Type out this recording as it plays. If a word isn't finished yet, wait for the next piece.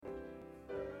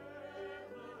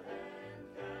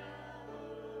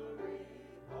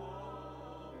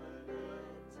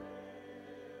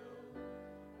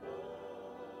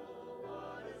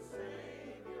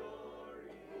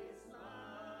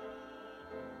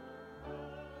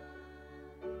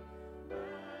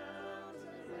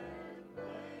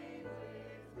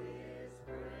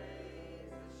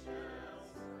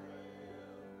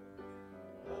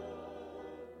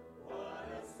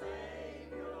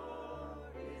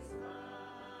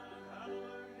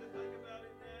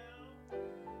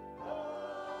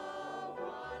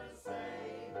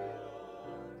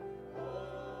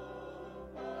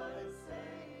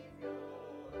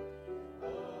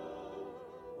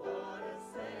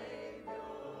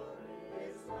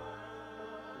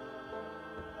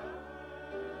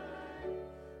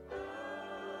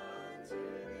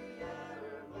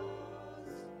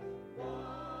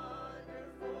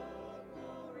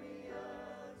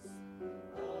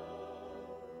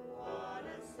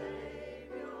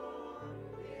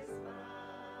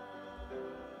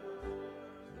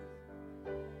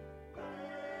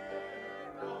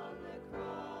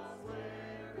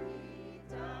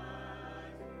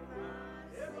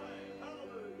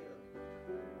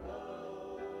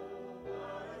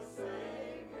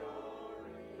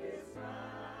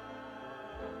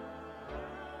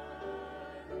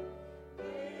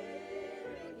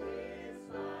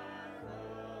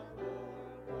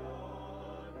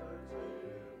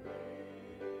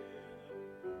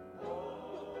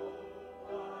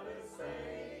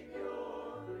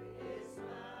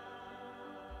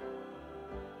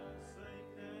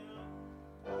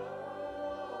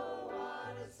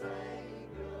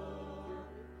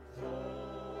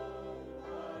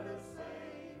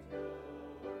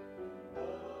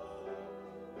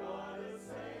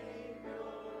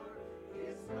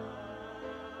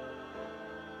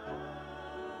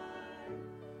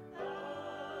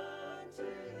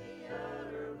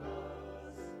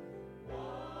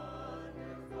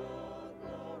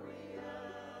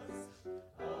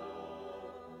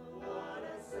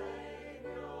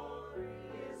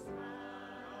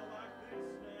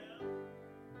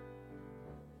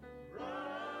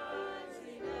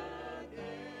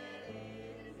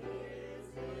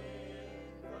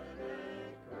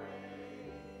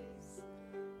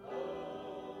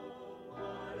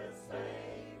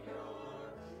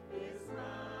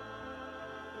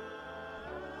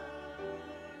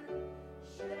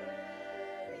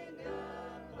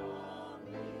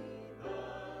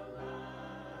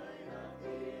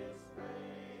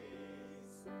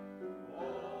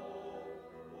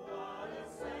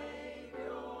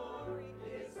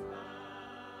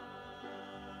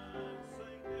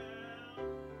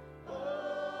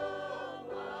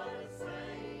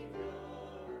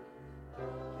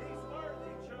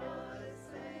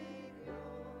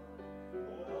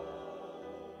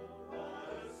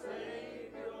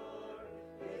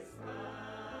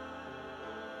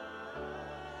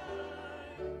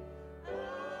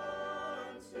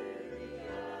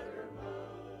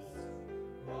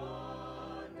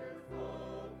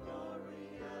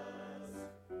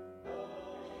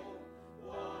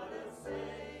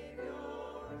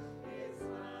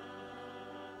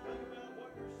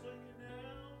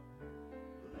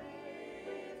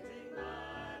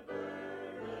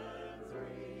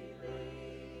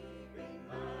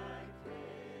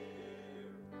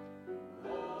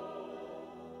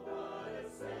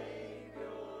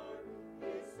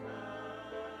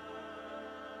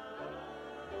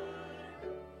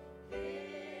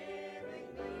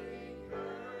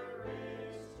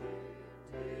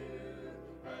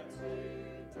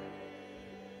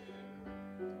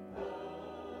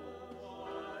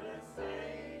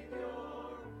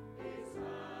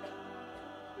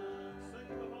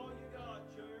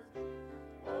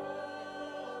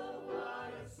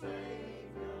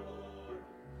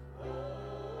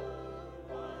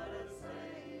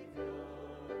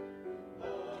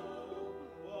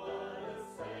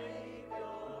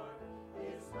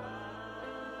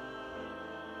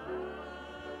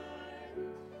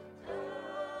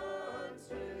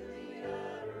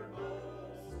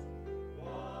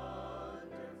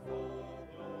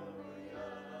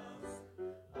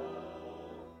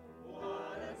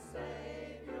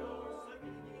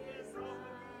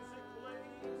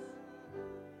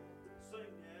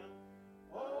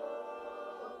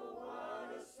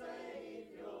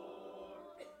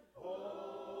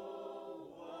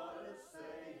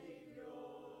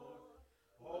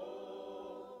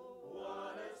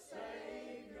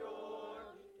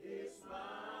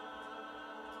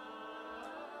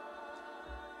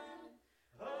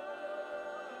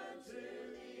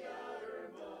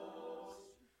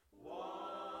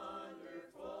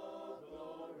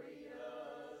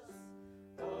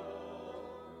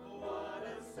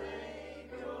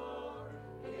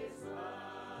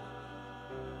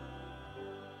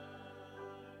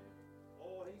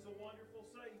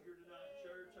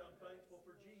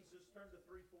turn to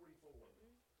 344.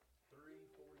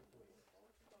 344.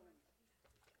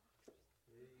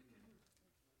 Amen.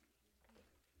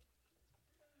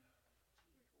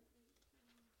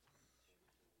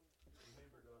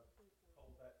 Remember to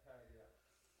hold that tag out.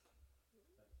 Thank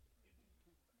you.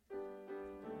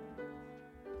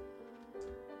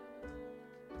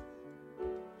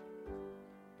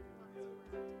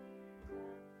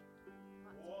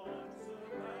 Once a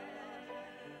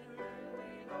man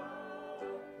we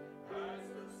know as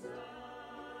the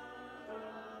Son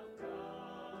of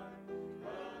God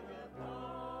hung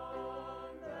upon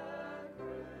the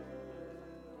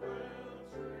cruel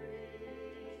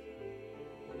tree.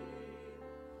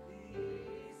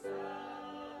 He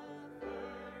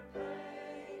suffered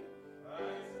pain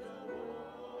as the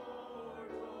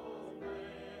mortal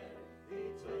man. He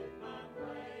took my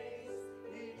place.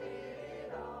 He did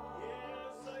it all.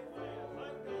 Yeah, say that.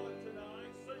 Thank God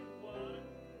tonight. Sing one.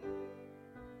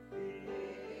 He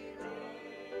did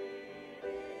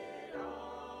it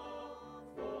all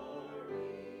for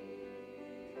me.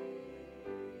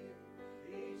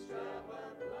 Each drop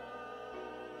of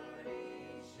blood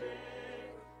he shed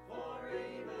for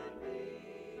even me.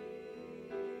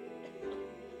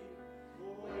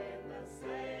 When the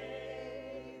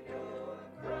Savior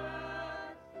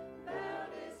cried,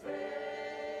 bowed his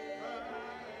head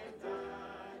and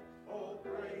died. Oh,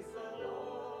 praise the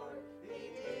Lord, he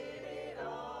did it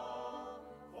all.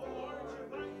 Oh, aren't you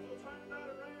thankful? Turn that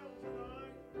around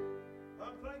tonight.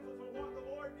 I'm thankful for what the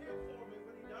Lord did for me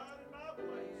when he died in my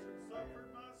place and suffered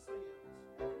my sins.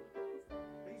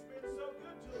 He's been so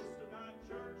good to us tonight,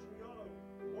 church. We ought to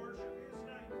worship his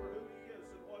name for who he is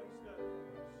and what he's done for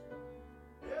us.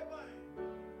 Amen.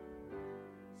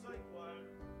 Sing choir.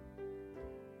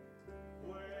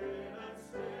 When I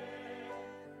stand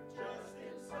just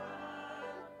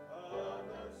inside of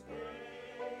those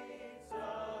gates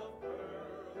of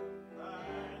pearl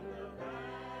and the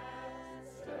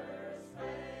Master's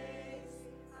face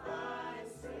I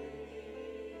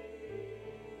see,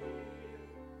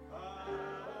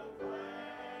 I'll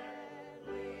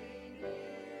gladly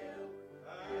kneel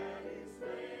at his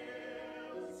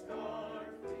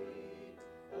nail-scarred feet.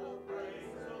 Oh,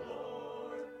 praise the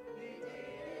Lord, he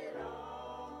did it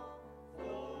all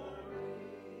for me.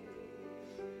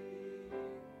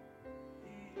 He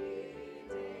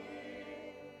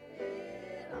did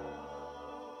it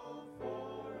all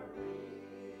for me.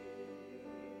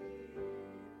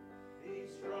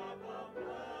 Each drop of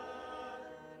blood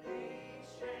he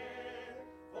shed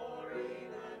for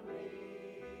even me.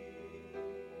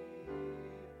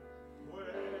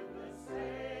 When the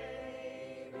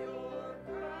Savior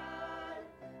cried,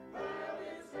 bowed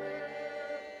his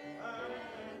head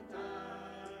and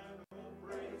died. Oh,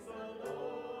 praise the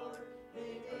Lord, he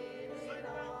did it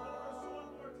all. Sing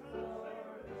that chorus one more time,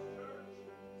 Sarah, this church.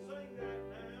 Sing that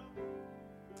now.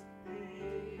 He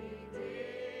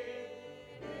did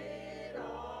it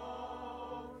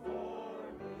all for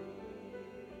me.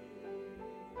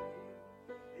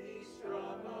 Each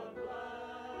drop of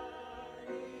blood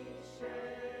he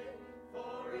shed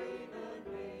for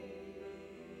even me.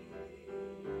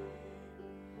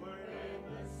 When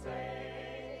the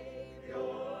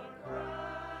Savior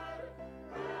cried,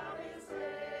 bowed his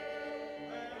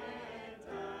head and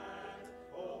died.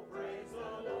 Oh, praise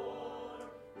the Lord,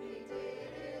 he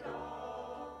did it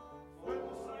all. When the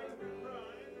Savior cried,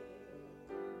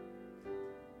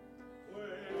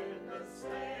 when the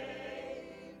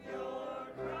Savior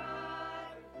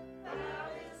cried,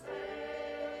 bowed his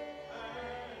head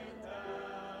and died.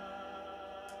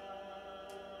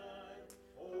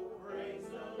 Oh, praise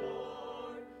the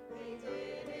Lord, he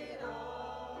did it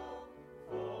all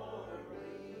for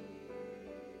me.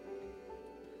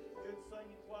 Good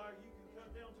singing choir. You can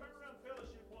come down, turn around,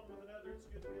 fellowship one with another. It's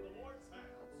good to be in the Lord's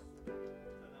house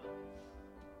tonight.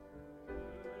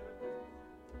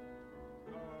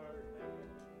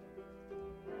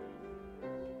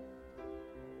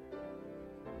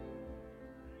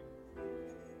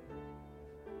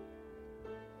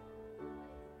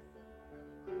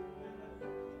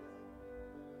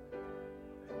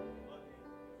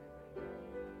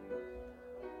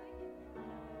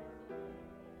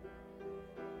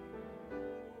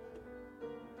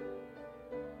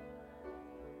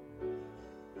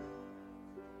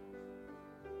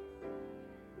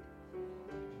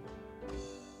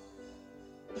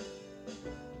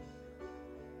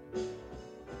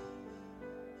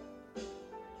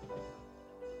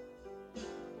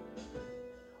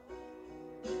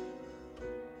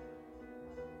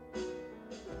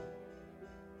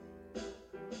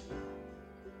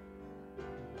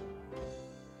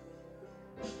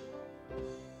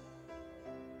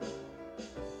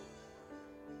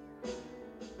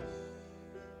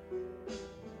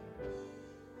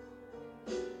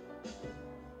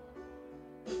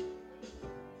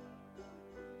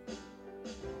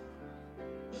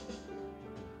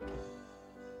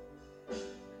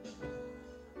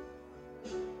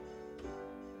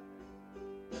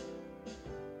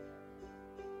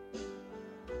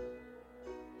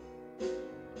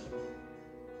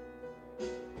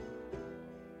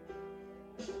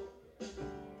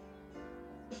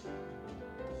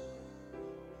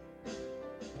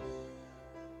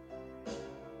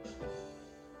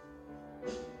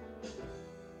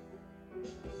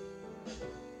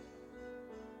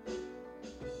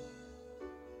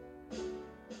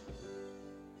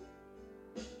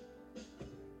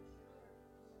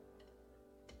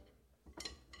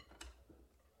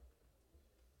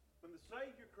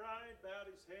 cried,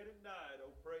 bowed his head, and died. Oh,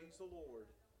 praise the Lord.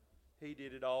 He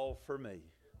did it all for me.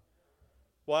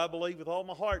 Well, I believe with all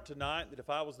my heart tonight that if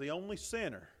I was the only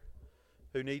sinner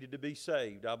who needed to be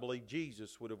saved, I believe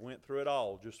Jesus would have went through it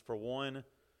all just for one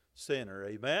sinner.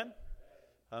 Amen?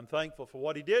 I'm thankful for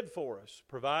what He did for us,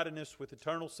 providing us with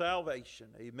eternal salvation.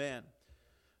 Amen.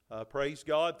 Praise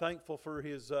God. Thankful for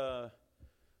His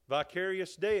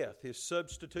vicarious death, His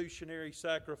substitutionary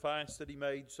sacrifice that He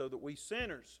made so that we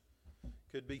sinners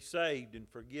could be saved and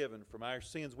forgiven from our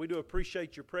sins. We do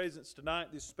appreciate your presence tonight,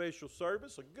 this special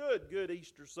service. A good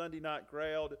Easter Sunday night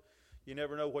crowd. You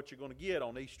never know what you're going to get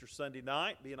on Easter Sunday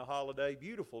night, being a holiday,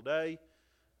 beautiful day.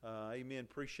 Amen.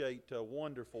 Appreciate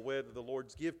wonderful weather the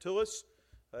Lord's give to us.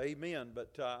 Amen.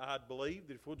 But I believe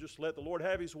that if we'll just let the Lord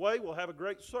have His way, we'll have a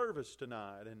great service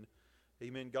tonight. And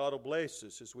amen. God will bless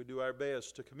us as we do our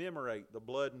best to commemorate the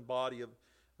blood and body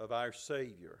of our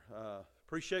Savior.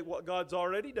 Appreciate what God's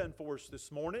already done for us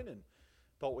this morning, and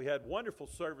thought we had wonderful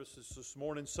services this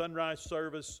morning. Sunrise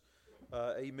service,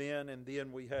 amen, and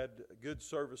then we had good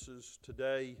services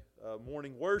today.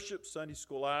 Morning worship, Sunday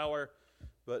school hour,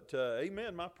 but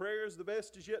amen. My prayer is the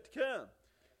best is yet to come,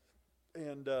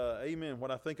 and amen.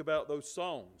 When I think about those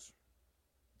songs,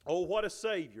 oh, what a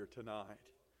Savior tonight!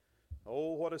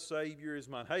 Oh, what a Savior is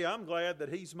mine. Hey, I'm glad that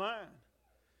He's mine.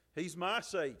 He's my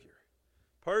Savior.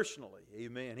 Personally,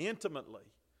 amen, intimately.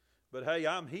 But hey,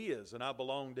 I'm His and I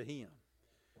belong to Him.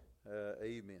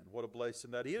 Amen. What a blessing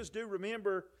that is. Do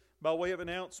remember, by way of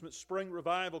announcement, Spring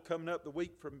Revival coming up a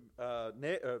week from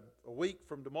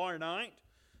tomorrow night.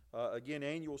 Again,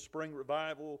 annual Spring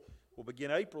Revival will begin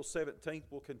April 17th.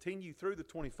 Will continue through the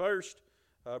 21st.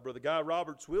 Brother Guy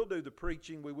Roberts will do the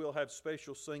preaching. We will have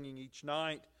special singing each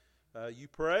night. You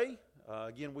pray.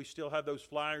 Again, we still have those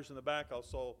flyers in the back. I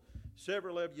saw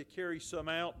several of you carry some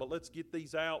out, but let's get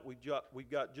these out. We've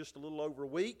got just a little over a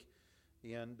week,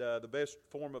 and the best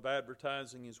form of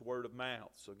advertising is word of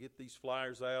mouth. So get these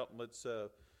flyers out, and let's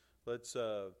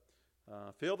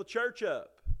fill the church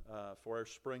up for our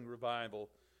Spring Revival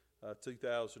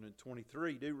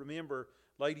 2023. Do remember,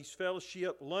 Ladies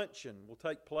Fellowship Luncheon will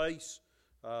take place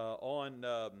on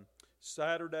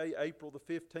Saturday, April the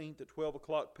 15th at 12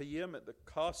 o'clock p.m. at the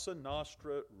Casa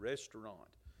Nostra Restaurant.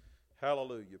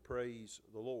 Hallelujah. Praise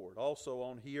the Lord. Also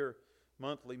on here,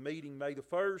 monthly meeting May the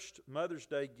 1st, Mother's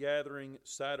Day gathering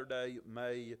Saturday,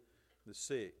 May the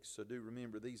 6th. So do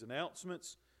remember these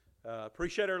announcements.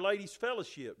 Appreciate our Ladies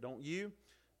Fellowship, don't you?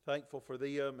 Thankful for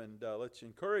them, and let's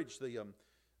encourage them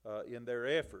in their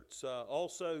efforts.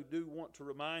 Also do want to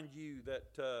remind you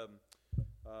that,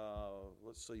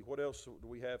 let's see, what else do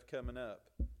we have coming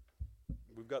up?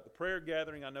 We've got the prayer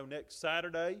gathering, I know, next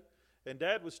Saturday. And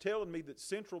Dad was telling me that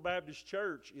Central Baptist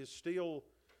Church is still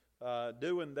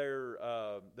doing their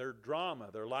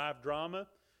drama, their live drama,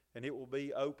 and it will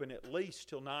be open at least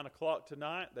till 9 o'clock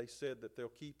tonight. They said that they'll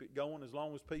keep it going as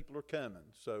long as people are coming.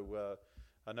 So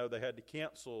I know they had to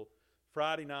cancel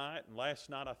Friday night, and last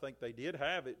night I think they did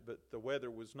have it, but the weather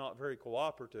was not very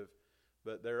cooperative.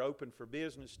 But they're open for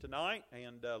business tonight,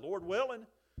 and Lord willing,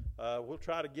 we'll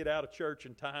try to get out of church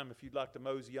in time if you'd like to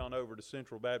mosey on over to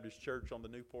Central Baptist Church on the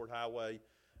Newport Highway.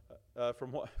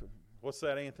 From what's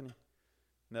that, Anthony?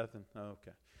 Nothing? Oh,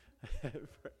 okay.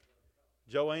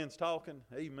 Joanne's talking?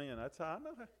 Amen. That's how I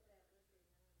know that.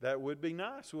 That would be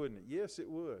nice, wouldn't it? Yes, it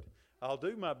would. I'll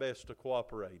do my best to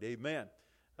cooperate. Amen.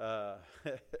 I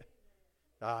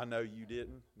know you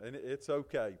didn't, and it's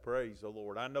okay. Praise the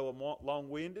Lord. I know I'm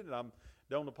long-winded, and I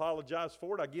don't apologize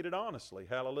for it. I get it honestly.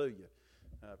 Hallelujah.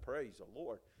 Praise the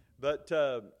Lord. But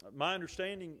my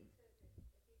understanding...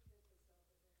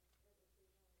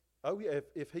 Oh, yeah,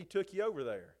 if he took you over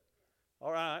there.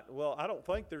 All right. Well, I don't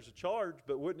think there's a charge,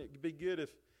 but wouldn't it be good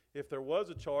if there was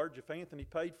a charge, if Anthony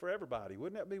paid for everybody?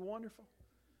 Wouldn't that be wonderful?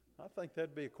 I think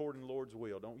that'd be according to the Lord's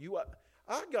will, don't you?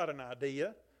 I got an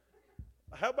idea.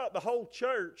 How about the whole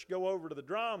church go over to the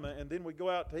drama, and then we go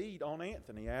out to eat on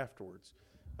Anthony afterwards?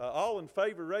 All in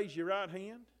favor, raise your right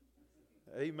hand.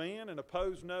 Amen. And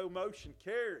opposed, no. Motion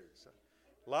carries.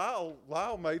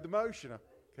 Lyle made the motion.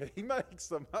 Okay, he makes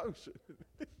the motion.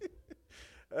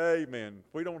 Amen.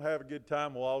 If we don't have a good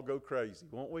time, we'll all go crazy,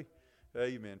 won't we?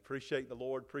 Amen. Appreciate the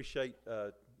Lord. Appreciate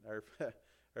our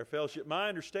fellowship. My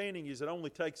understanding is it only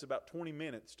takes about 20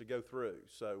 minutes to go through.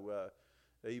 So,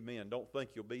 amen. Don't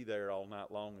think you'll be there all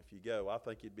night long if you go. I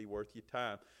think it'd be worth your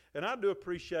time. And I do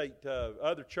appreciate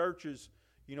other churches,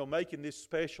 making this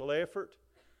special effort.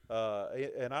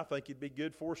 And I think it'd be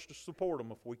good for us to support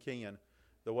them if we can,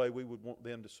 the way we would want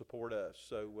them to support us.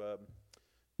 So,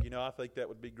 I think that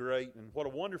would be great. And what a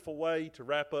wonderful way to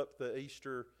wrap up the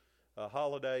Easter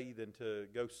holiday than to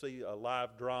go see a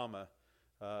live drama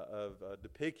of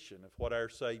depiction of what our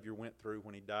Savior went through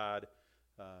when He died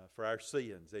for our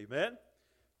sins. Amen?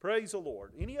 Praise the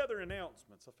Lord. Any other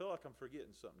announcements? I feel like I'm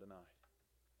forgetting something tonight.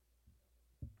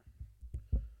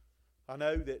 I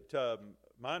know that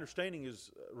my understanding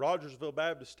is Rogersville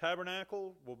Baptist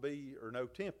Tabernacle will be, or no,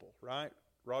 Temple, right?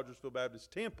 Rogersville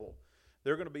Baptist Temple.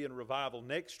 They're going to be in revival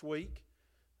next week.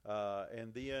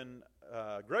 And then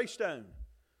Greystone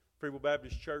Free Will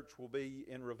Baptist Church will be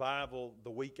in revival the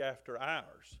week after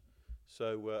ours.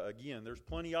 So again, there's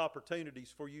plenty of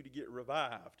opportunities for you to get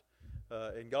revived.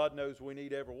 And God knows we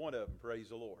need every one of them, praise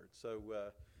the Lord. So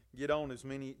get in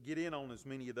on as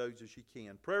many of those as you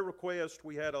can. Prayer request,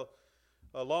 we had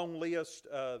a long list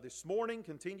this morning.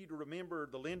 Continue to remember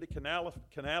the Linda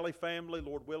Canale family.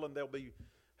 Lord willing, they'll be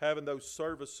having those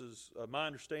services. My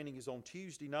understanding is on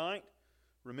Tuesday night.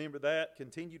 Remember that.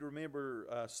 Continue to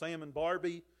remember Sam and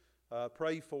Barbie.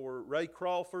 Pray for Ray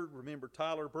Crawford. Remember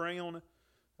Tyler Brown.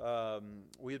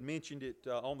 We had mentioned it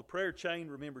on the prayer chain.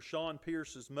 Remember Sean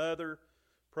Pierce's mother.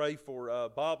 Pray for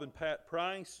Bob and Pat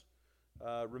Price.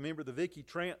 Remember the Vicky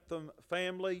Trantham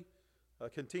family.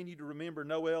 Continue to remember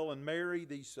Noel and Mary,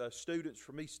 these students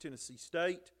from East Tennessee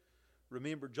State.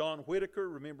 Remember John Whitaker.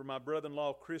 Remember my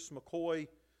brother-in-law Chris McCoy.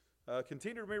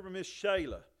 Continue to remember Miss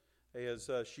Shayla as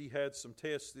she had some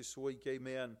tests this week.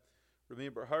 Amen.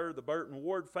 Remember her, the Burton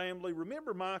Ward family.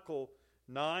 Remember Michael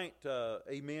Knight,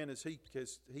 amen, as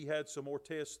he had some more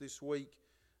tests this week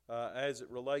as it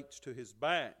relates to his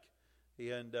back.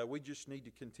 And we just need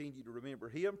to continue to remember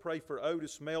him. Pray for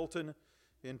Otis Melton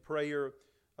in prayer.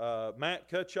 Matt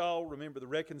Cutchall, remember the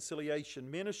Reconciliation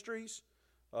Ministries.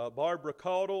 Barbara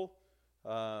Caudle,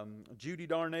 Judy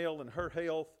Darnell and her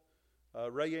health.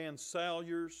 Rayanne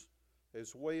Salyers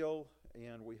as well.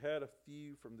 And we had a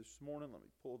few from this morning. Let me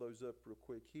pull those up real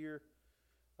quick here.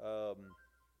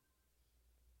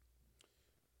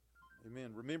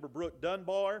 Amen. Remember Brooke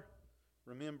Dunbar.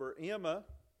 Remember Emma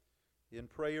in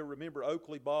prayer. Remember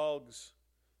Oakley Boggs.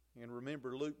 And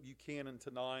remember Luke Buchanan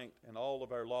tonight and all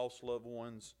of our lost loved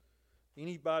ones.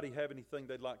 Anybody have anything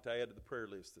they'd like to add to the prayer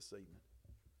list this evening?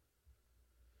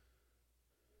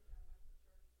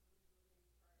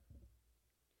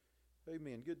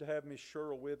 Amen. Good to have Miss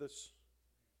Cheryl with us.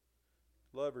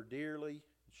 Love her dearly.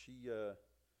 She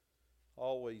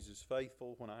always is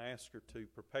faithful. When I ask her to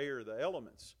prepare the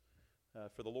elements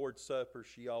for the Lord's Supper,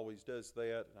 she always does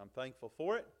that. And I'm thankful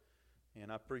for it. And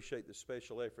I appreciate the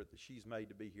special effort that she's made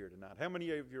to be here tonight. How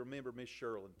many of you remember Miss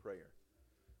Cheryl in prayer?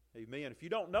 Amen. If you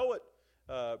don't know it,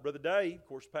 Brother Dave, of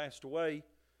course, passed away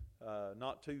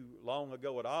not too long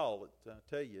ago at all. I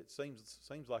tell you, it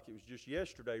seems like it was just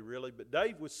yesterday, really. But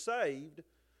Dave was saved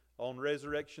on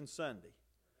Resurrection Sunday.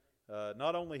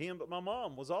 Not only him, but my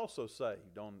mom was also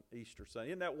saved on Easter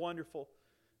Sunday. Isn't that wonderful?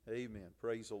 Amen.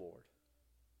 Praise the Lord.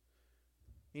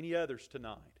 Any others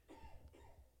tonight?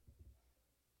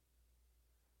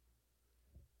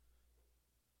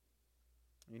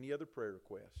 Any other prayer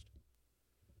request?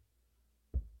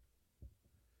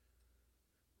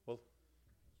 Well,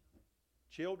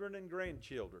 children and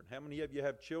grandchildren. How many of you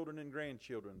have children and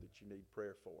grandchildren that you need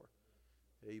prayer for?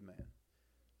 Amen.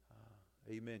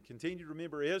 Amen. Continue to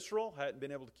remember Israel. Hadn't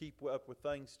been able to keep up with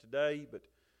things today, but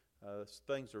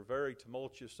things are very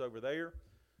tumultuous over there.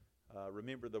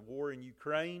 Remember the war in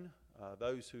Ukraine.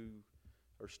 Those who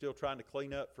are still trying to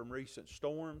clean up from recent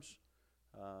storms.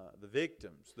 The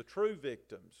victims, the true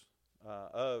victims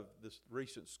of the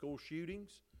recent school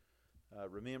shootings.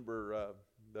 Remember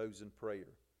those in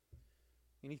prayer.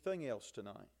 Anything else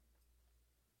tonight?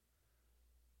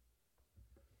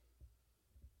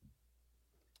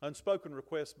 Unspoken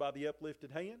requests by the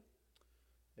uplifted hand?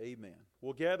 Amen.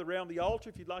 We'll gather around the altar.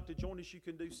 If you'd like to join us, you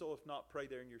can do so. If not, pray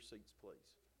there in your seats,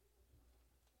 please.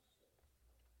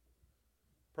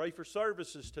 Pray for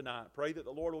services tonight. Pray that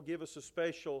the Lord will give us a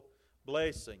special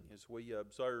blessing as we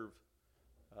observe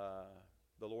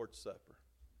the Lord's Supper.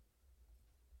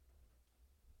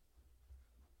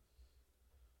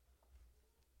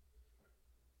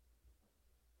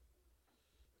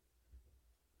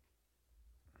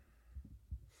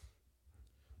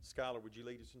 Skylar, would you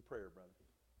lead us in prayer, brother?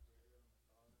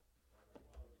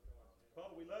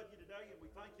 Father, we love you today, and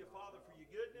we thank you, Father, for your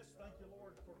goodness. Thank you,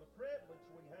 Lord, for the privilege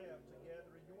we have to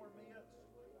gather in your midst.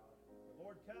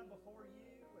 Lord, come before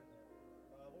you, and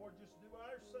Lord, just do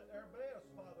our best,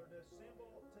 Father, to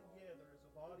assemble together as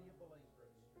a body of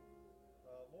believers.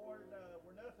 Lord,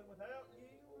 we're nothing without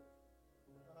you,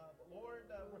 but Lord,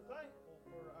 we're thankful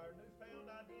for our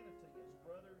newfound identity as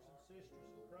brothers and sisters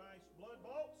in Christ,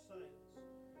 blood-bought saints,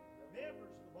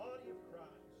 members of the body of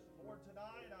Christ. Lord,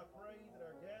 tonight I pray that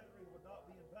our gathering would not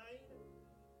be in vain.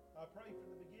 I I pray from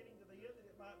the beginning to the end that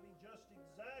it might be just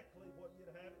exactly what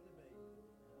you'd have it to be.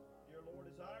 Dear Lord,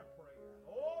 is our prayer.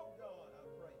 Oh God, I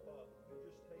pray, Father, you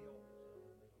just help.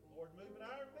 Lord, move in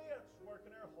our midst, work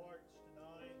in our hearts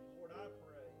tonight. Lord, I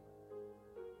pray,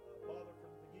 Father,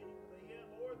 from the beginning to the end,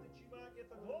 Lord, that you might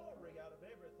get the glory out of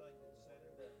everything that's said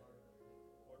and done.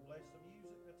 Lord, bless the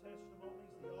music, the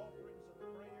testimonies, the offerings and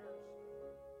the prayers,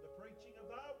 the preaching of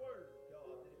thy word,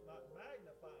 God, that it might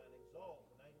magnify and exalt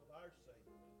the name of our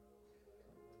Savior.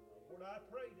 Lord, I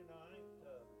pray tonight,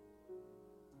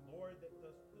 Lord, that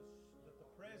the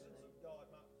presence of God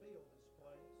might fill this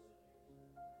place.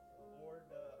 Lord,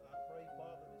 I pray,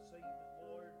 Father, this evening,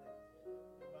 Lord, that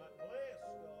you might bless,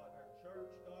 God, our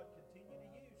church. God, continue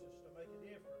to use us to make a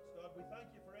difference. God, we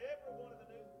thank you for every one of the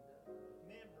new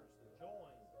members that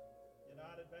joined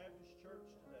United Baptist Church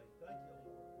today. Thank you,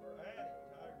 Lord, for adding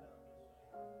to our numbers.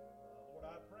 Lord,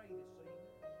 I pray this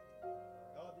evening,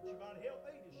 God, that you might help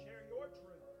me to share your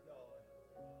truth, God.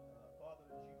 Father,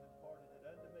 as you've imparted it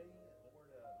unto me, and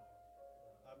Lord,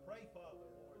 I pray, Father,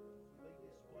 Lord, that as we leave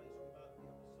this place, we might be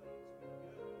able to say it's been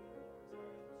good, Lord.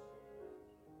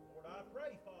 Lord, I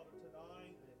pray, Father,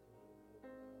 tonight that,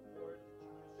 Lord, that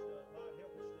you just might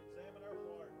help us to examine our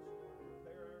hearts, Lord,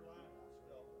 prepare our lives,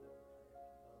 God.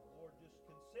 Lord, just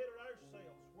consider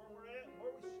ourselves, where we're at,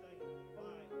 where we stand, in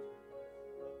light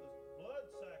of the blood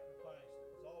sacrifice that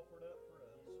was offered up for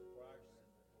us for our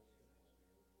sins.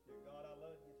 Dear God, I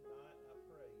love you tonight, and I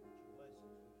pray that your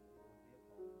blessings would be upon us.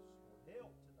 Lord,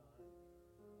 help tonight.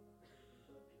 We love you and thank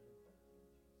you in Jesus'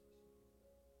 name.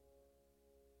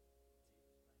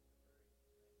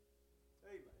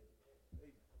 Amen.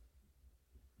 Amen.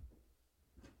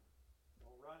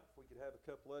 All right, if we could have a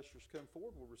couple ushers come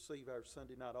forward, we'll receive our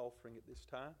Sunday night offering at this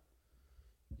time.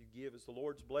 You give as the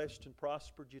Lord's blessed and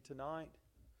prospered you tonight.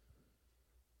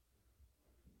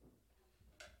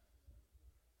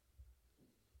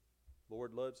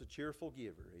 Lord loves a cheerful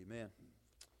giver. Amen.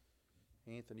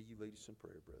 Anthony, you lead us in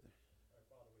prayer, brother. Our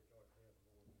Father, which art in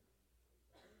heaven,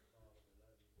 Lord, Father, we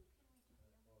love you.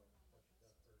 For what you've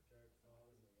done for our church,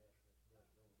 Father, we ask that you bless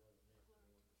those brother Nick,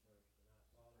 Lord, the service tonight,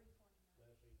 Father.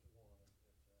 Bless each one that's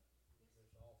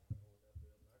this offering, Lord, up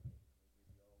building our kingdom. We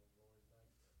give you all the glory and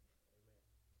thanks for it.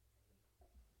 Amen.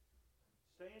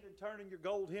 Stand and turn in your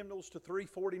gold hymnals to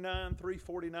 349,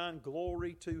 349,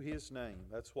 Glory to His Name.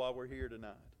 That's why we're here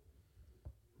tonight.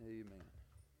 Amen.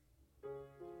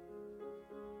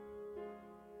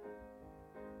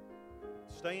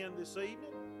 Stand this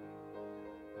evening.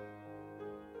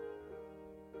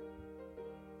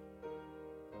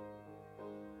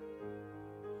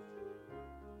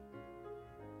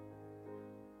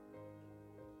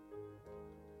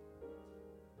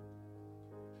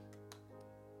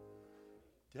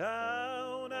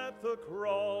 Down at the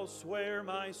cross where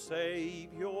my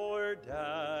Savior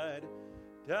died,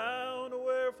 down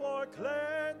where for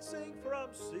cleansing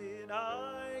from sin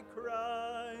I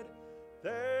cried,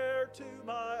 there to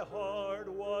my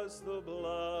heart was the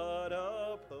blood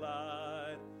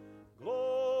applied.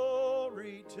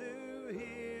 Glory to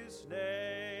His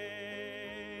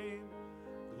name.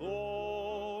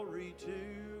 Glory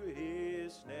to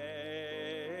His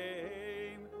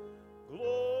name.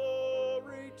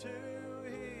 Glory to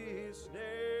His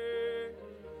name.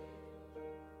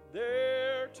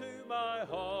 There to my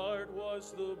heart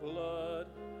was the blood.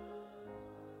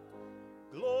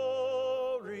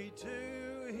 Glory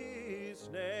to His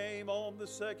name. On the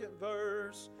second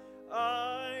verse,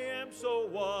 I am so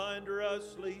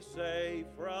wondrously saved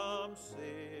from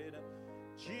sin.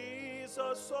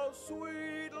 Jesus so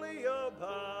sweetly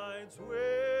abides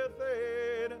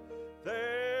within.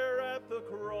 There at the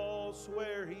cross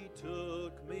where He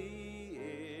took me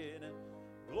in.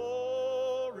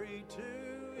 Glory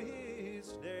to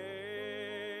His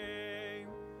name.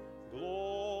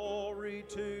 Glory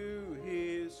to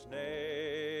His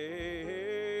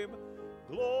name.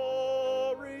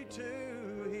 Glory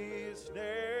to His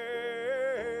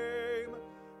name.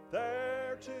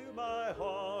 There to my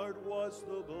heart was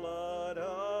the blood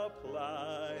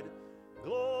applied.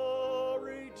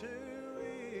 Glory to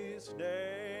His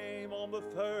name. On the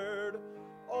third,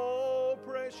 oh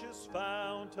precious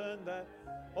fountain that,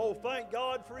 oh thank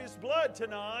God for His blood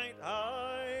tonight.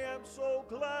 I am so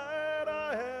glad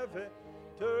I have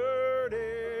entered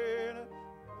in.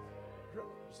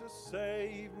 Jesus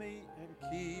save me and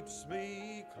keeps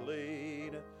me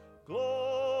clean.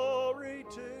 Glory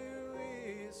to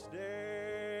His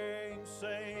name.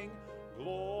 Sing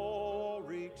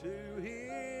glory to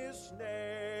His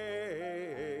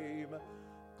name.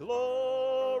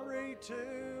 Glory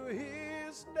to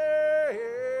His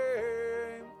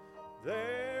name.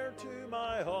 There to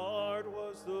my heart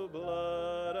was the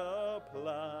blood of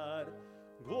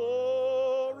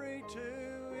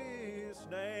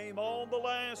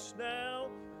last now.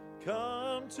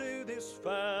 Come to this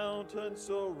fountain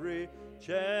so rich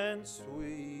and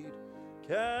sweet.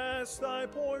 Cast thy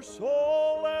poor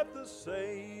soul at the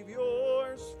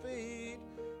Savior's feet.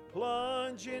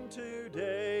 Plunge into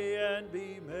day and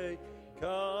be made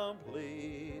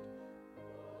complete.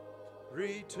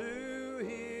 Glory to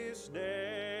His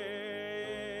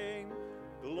name.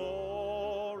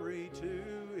 Glory to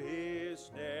His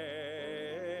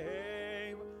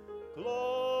name.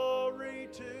 Glory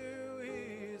to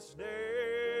His name.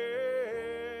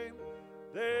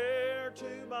 There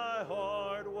to my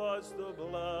heart was the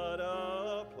blood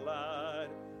applied.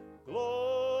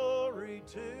 Glory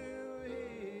to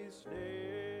His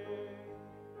name.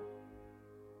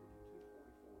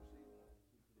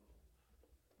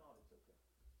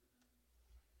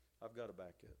 I've got to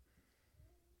back up.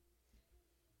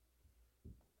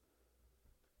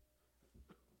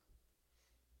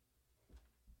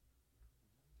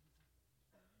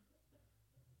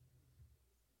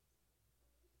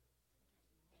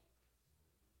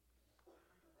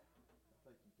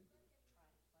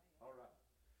 All right.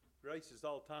 Grace is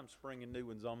all the time springing new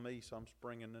ones on me, so I'm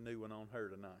springing a new one on her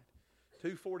tonight.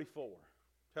 244.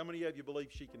 How many of you believe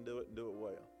she can do it and do it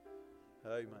well?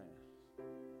 Amen.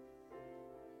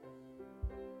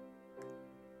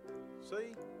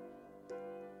 See?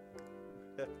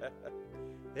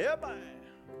 Amen.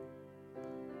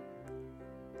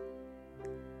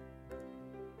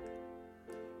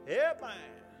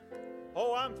 Amen.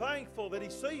 Oh, I'm thankful that He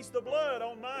sees the blood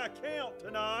on my account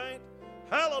tonight.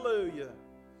 Hallelujah.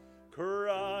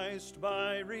 Christ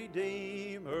my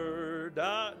Redeemer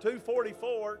died,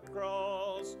 244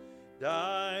 cross,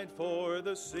 died for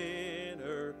the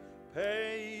sinner,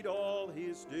 paid all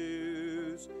His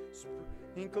dues.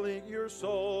 Sprinkle your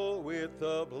soul with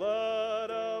the blood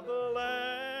of the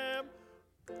Lamb.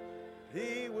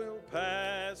 He will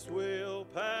pass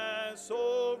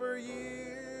over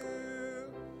you.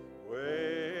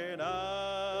 When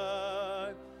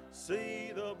I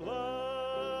see the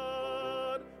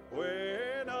blood,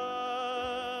 when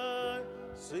I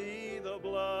see the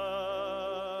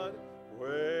blood,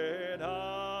 when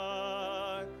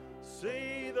I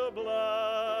see the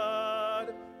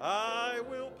blood, I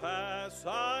will pass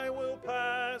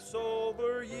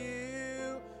over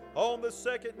you. On the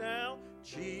second now,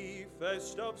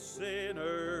 chiefest of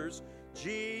sinners,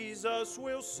 Jesus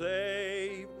will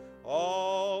save.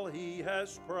 All He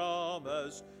has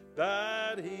promised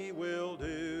that He will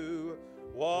do.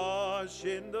 Wash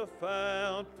in the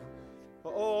fount,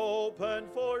 open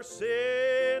for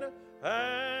sin,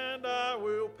 and I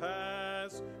will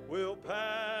pass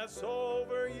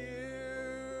over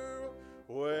you.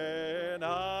 When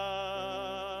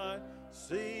I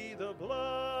see the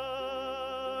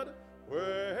blood,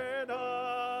 when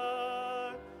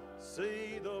I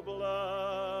see the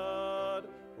blood,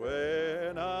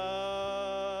 when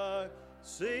I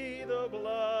see the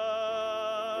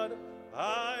blood,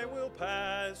 I will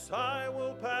pass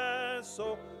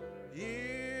over you.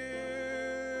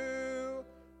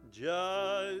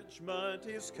 Judgment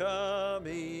is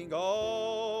coming,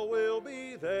 all will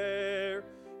be there,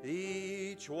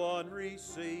 each one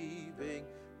receiving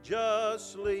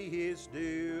justly his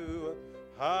due.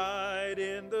 Hide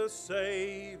in the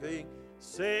saving,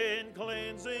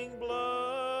 sin-cleansing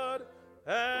blood,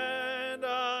 and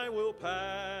I will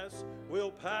pass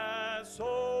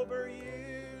over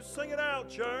you. Sing it out,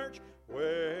 church.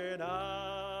 When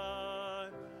I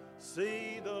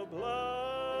see the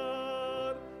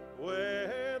blood,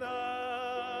 when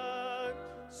I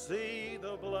see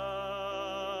the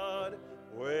blood,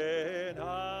 when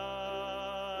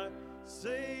I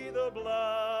see the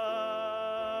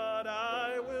blood,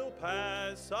 I will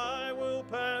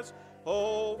pass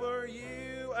over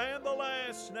you. And the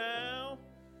last now.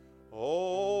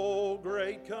 Oh,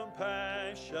 great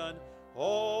compassion,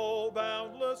 oh,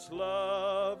 boundless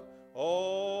love,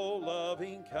 oh,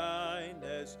 loving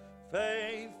kindness,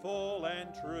 faithful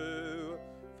and true.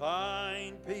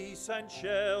 Find peace and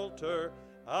shelter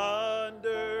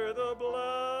under the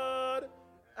blood,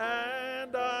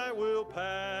 and I will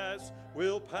pass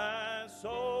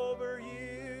over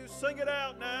you. Sing it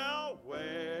out now.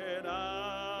 When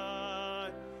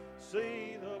I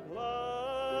see the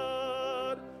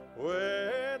blood,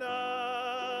 when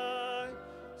I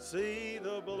see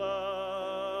the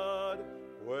blood,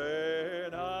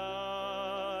 when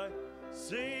I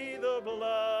see the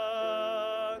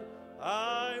blood,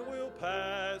 I will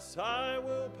pass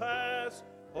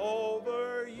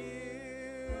over you.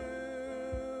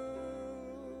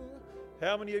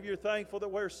 How many of you are thankful that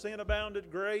where sin abounded,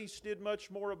 grace did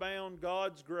much more abound?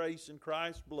 God's grace in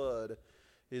Christ's blood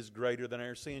is greater than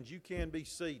our sins. You can be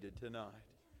seated tonight.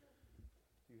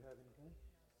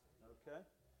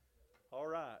 All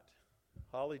right.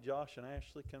 Holly, Josh, and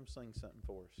Ashley, come sing something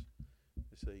for us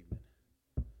this evening.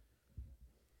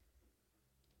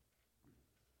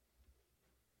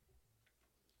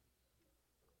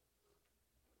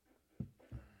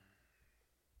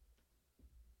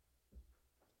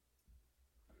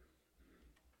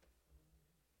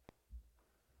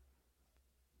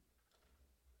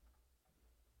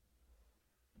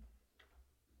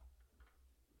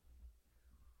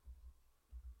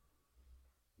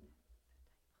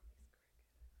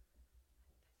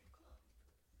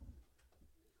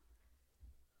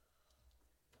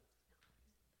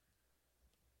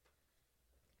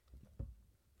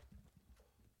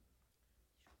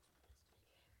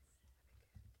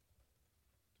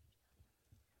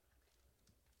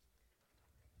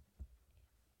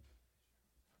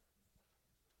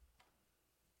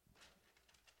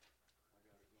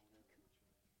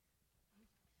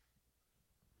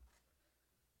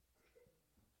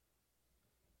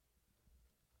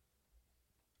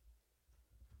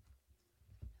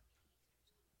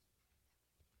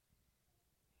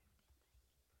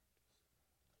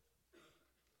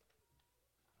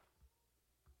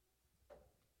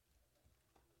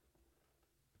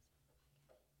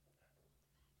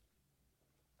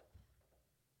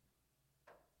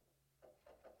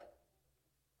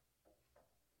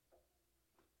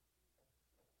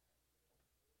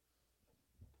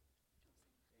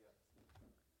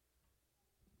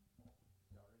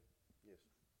 Yes.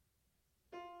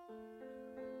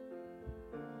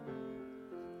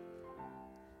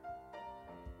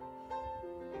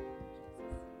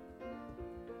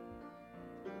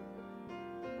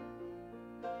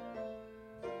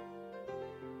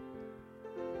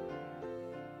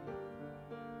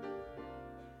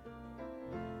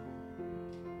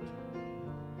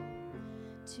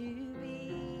 To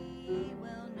be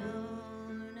well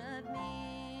known of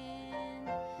men,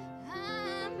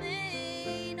 I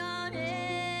may not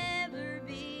ever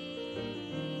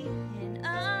be, and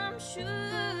I'm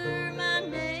sure my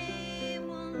name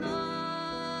will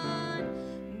not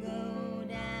go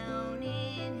down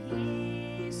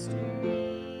in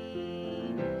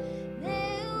history.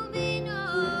 There'll be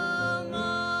no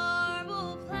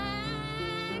marble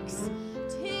plaques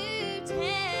to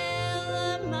tell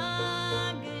of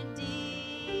my good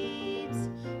deeds,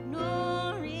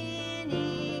 nor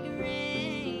any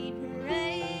great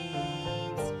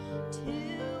parades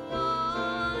to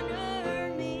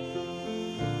honor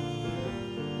me.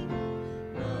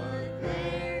 But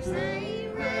there's a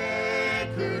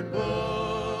record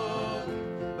book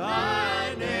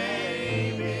my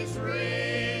name is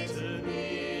written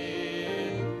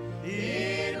in.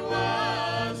 It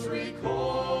was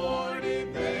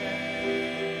recorded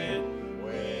then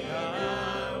when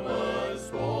I was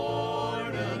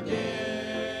born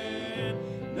again.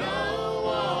 No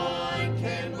one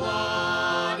can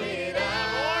blot it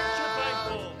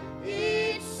out.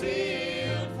 It's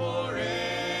sealed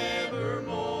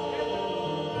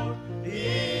forevermore.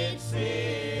 It's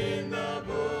in the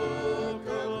book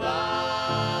of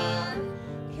life,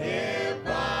 kept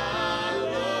by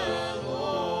the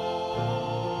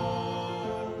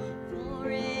Lord.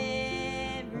 For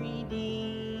every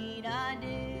deed I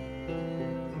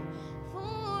do,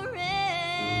 for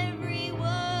every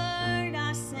word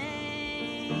I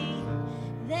say,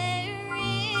 there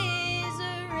is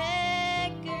a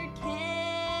record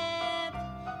kept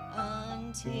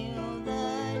until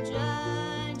the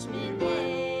judgment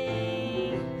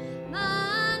day.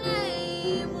 My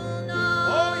name will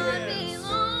not be yes.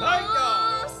 Thank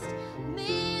God. lost,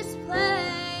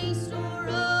 misplaced, or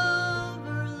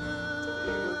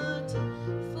overlooked,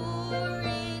 for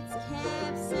it's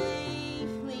kept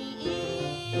safely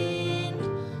in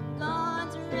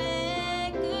God's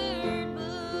record book.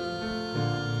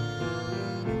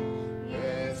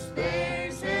 Yes,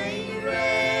 there's a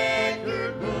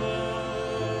record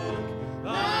book.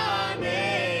 My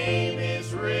name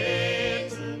is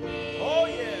written in. Oh,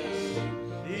 yes.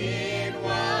 It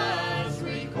was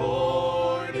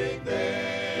recorded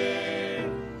then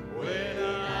when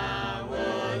I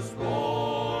was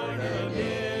born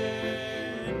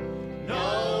again.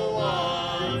 No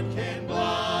one can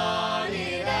blot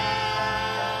it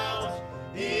out.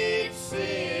 It's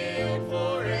sealed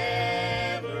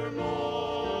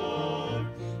forevermore.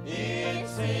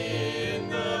 It's in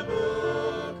the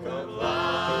book of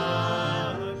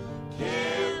life,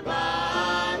 kept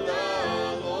by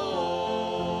the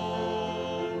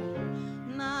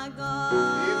Lord. My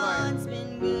God's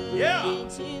been good Yeah.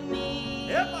 to me.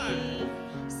 Amen.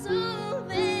 So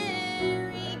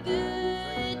very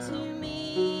good to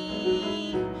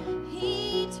me.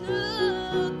 He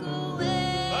took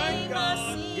away Thank my God.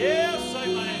 sin Yes,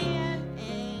 amen.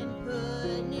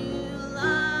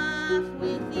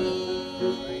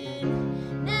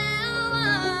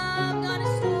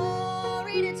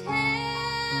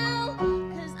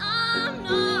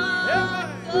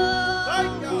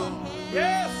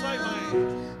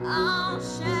 I'll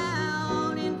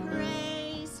shout and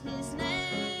praise His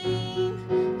name,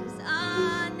 'cause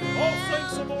I know. Oh, sing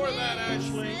some more of that,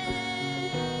 Ashley.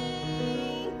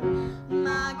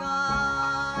 My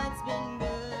God's been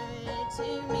good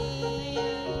to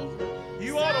me.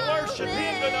 You ought to worship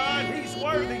Him tonight. He's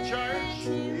worthy, church.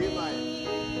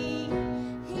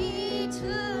 He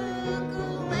took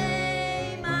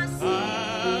away my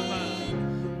sin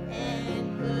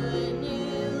and put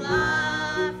new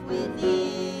life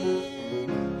within.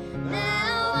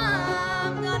 Now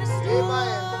I've got a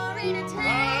story to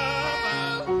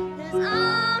tell, 'cause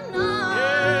I'm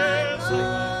not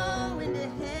going to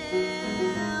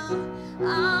hell.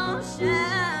 I'll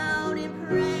shout and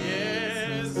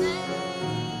praise His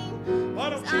name. Why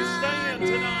don't you stand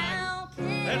tonight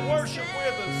and worship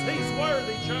with us? He's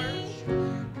worthy, church.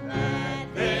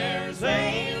 There's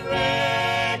a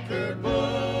record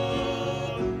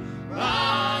book.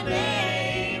 My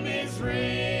name is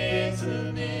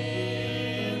written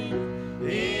in.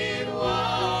 It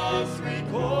was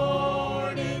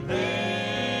recorded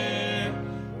there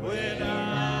when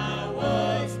I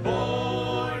was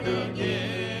born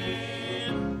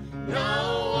again.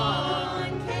 No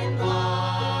one can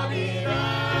blot it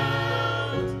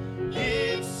out.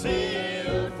 It's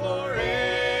sealed forevermore.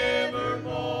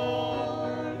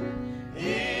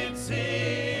 It's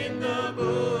in the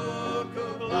book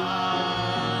of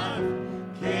life,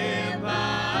 kept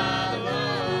by the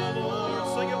Lord.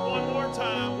 Sing it one more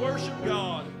time. Worship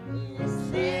God.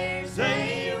 There's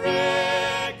a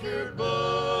record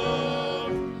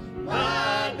book.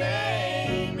 My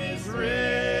name is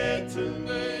written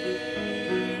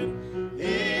in.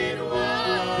 It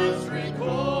was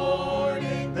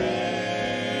recorded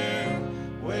there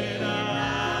when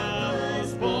I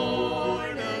was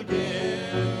born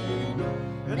again.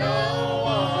 No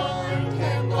one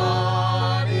can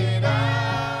blot it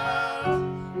out.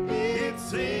 It's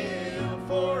sealed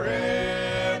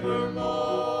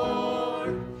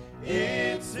forevermore.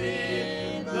 It's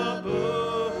in the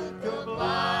book of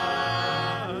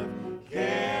life,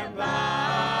 kept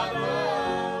by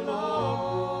the Lord.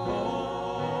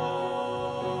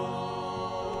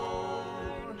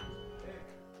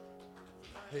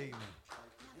 Amen.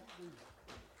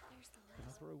 Can I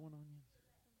throw one on you?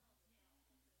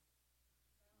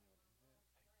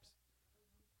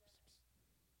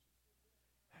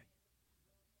 Hey, can we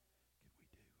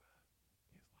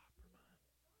do his life or mine?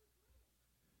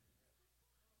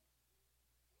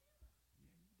 Yeah,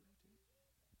 you can do it too.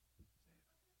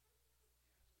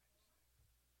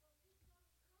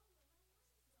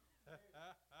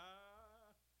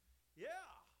 Yeah.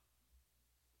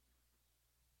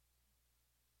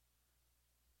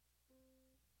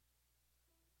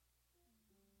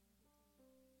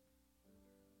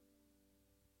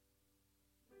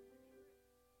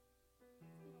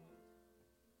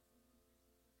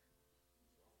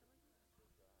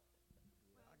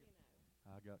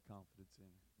 I got confidence in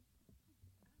her.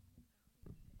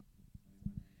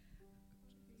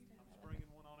 I'm springing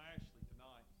one on Ashley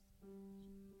tonight.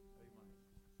 Amen.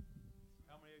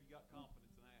 How many of you got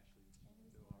confidence in Ashley that she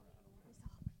can do all right on this?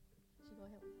 She go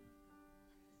ahead.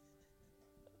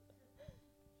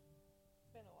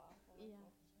 It's been a while. Yeah.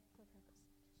 For purpose.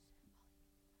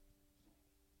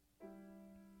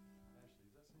 Ashley,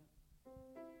 is that Sam?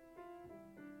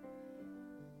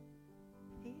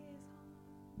 He is home.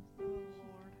 Oh,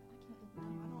 Lord. No, I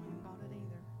don't even got it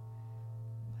either.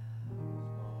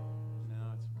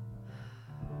 No, it's.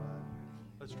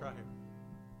 Let's try here.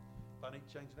 If I need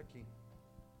to change, I can.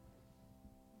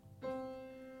 I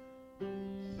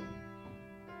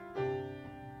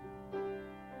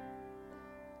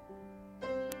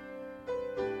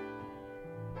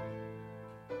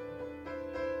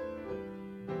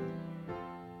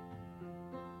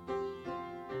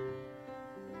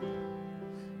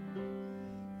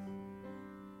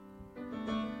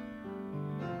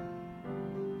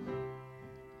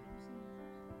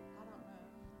don't know.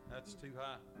 That's too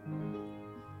high.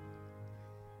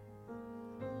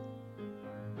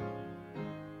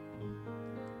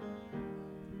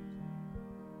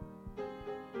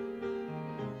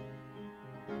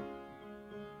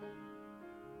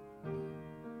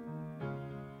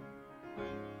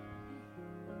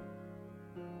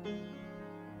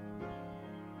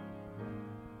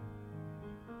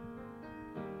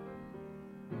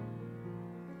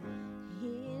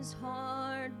 His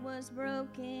heart was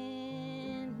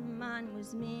broken, mine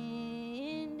was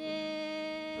mended.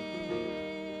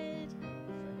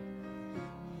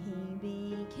 He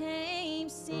became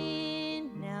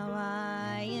sin, now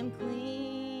I am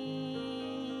clean.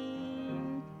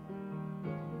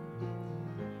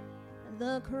 The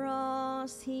The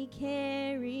cross he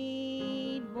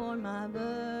carried bore my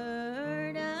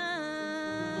burdens.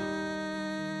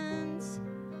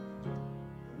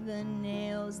 The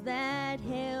nails that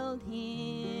held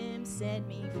him set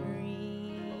me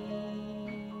free.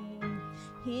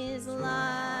 His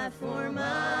life for mine,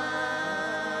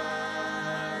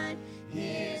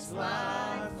 his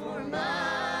life for mine.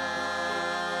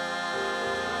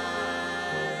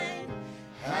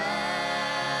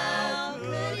 How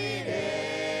could it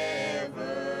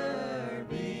ever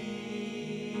be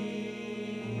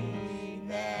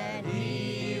that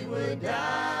he would die?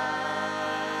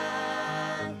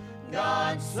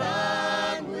 God's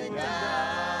Son would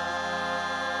die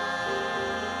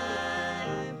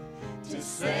to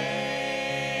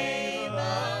save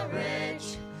a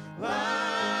wretch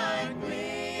like me.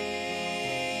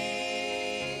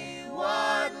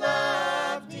 What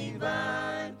love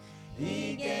divine,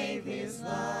 he gave his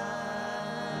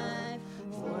life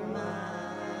for mine.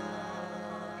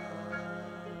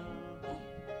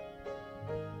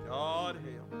 God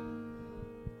help.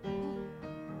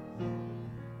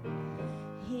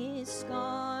 His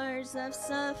scars of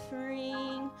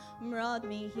suffering brought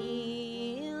me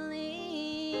healing.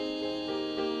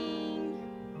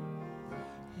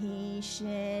 He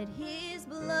shed his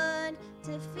blood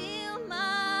to fill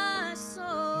my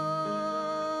soul.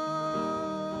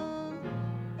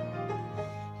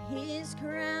 His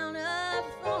crown of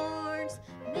thorns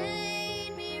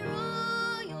made me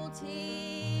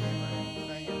royalty.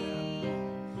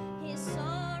 His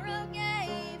sorrow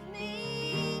gave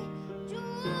me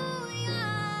joy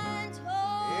untold.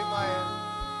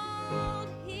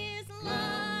 His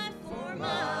life for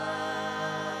mine,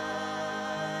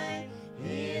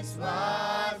 his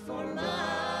life for mine.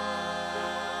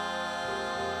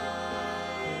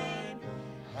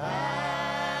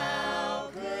 How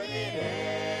could it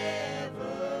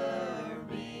ever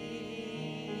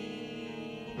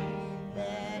be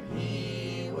that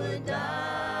he would die?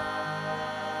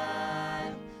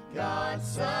 God's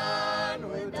Son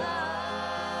would die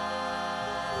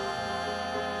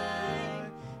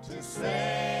to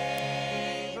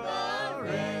save a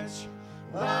wretch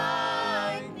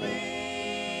like me.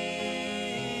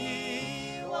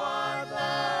 What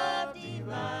love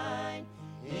divine,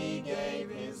 he gave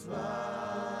his life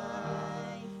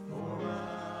for mine.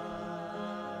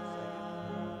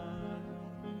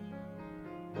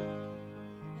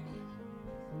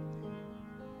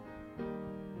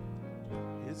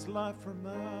 His life for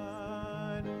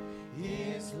mine.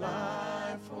 His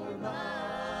life for mine.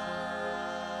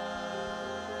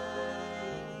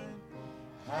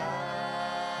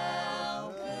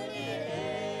 How could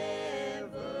it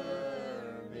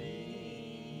ever be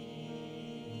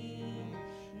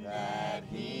that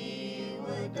he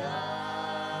would die?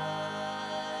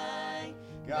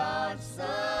 God's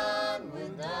Son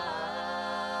would die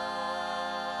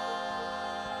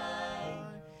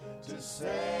to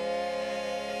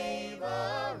save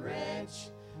a wretch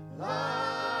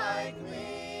like me.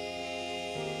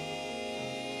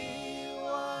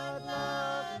 What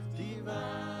love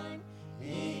divine,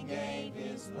 he gave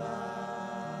his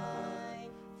life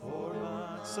for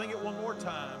mine. Sing it one more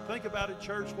time. Think about it,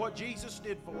 church, what Jesus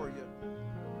did for you.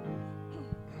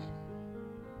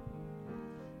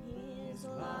 His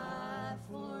life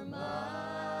for mine,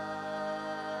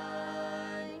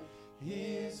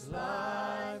 his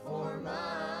life for mine.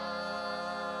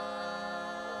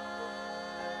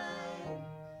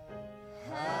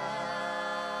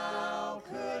 How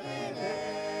could it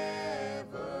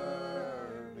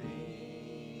ever be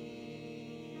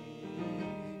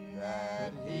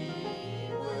that he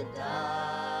would die?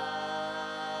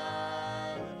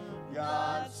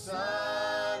 God's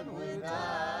Son would die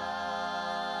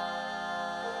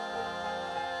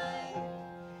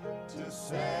to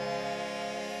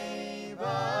save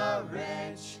a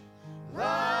wretch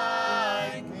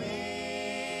like me.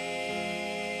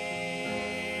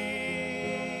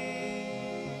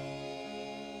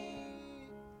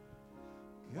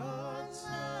 God's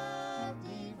love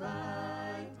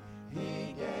divine,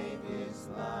 he gave his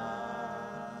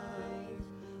life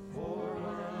for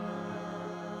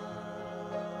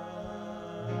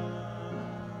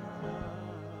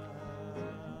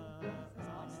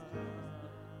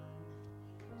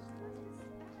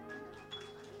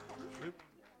Oop.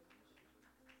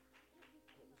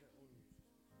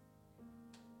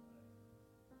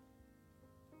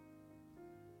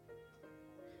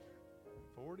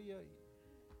 48.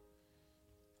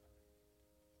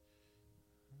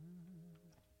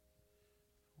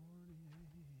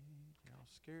 Y'all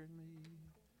scared me.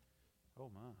 Oh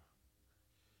my.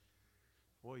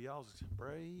 Boy, y'all's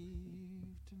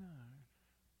brave tonight.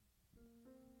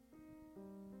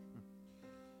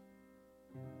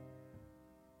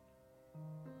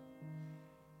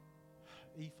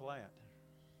 E flat.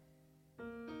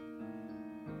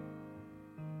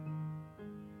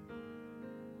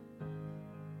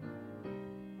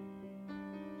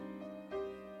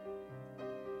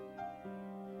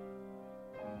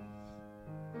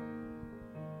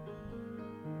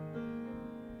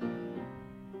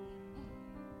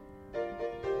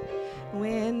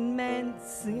 When men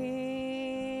sinned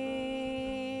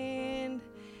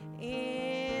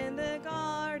in the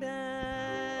garden,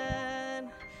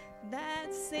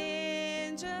 that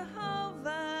sin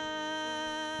Jehovah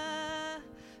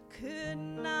could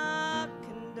not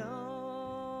condone.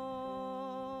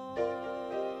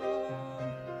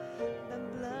 The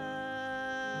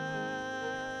blood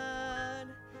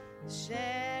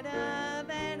shed of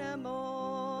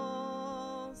animals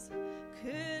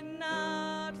could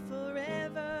not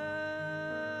forever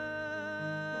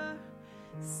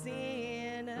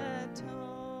sin atone.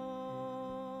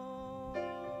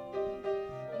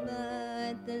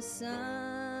 But the Son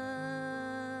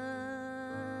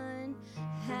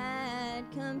had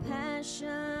compassion.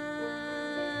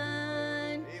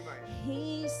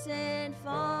 He said,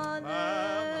 Father,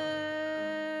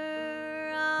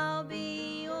 I'll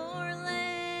be your lamb.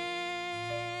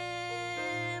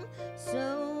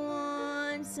 So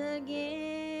once again,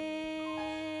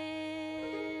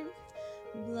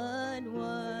 blood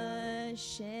was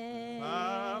shed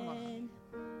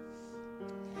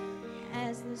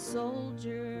as the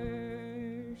soldiers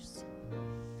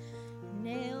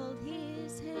nailed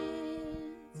his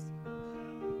hands.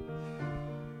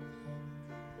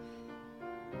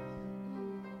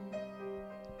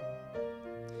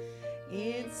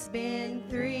 It's been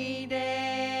 3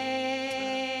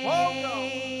 days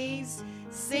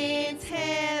since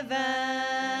heaven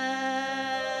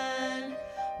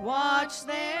watched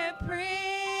their Prince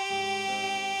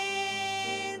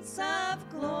of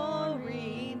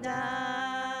Glory die.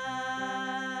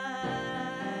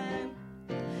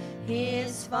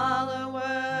 His followers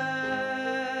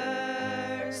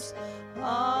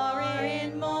are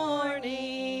in mourning,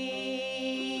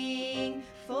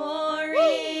 for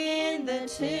in the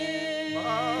tomb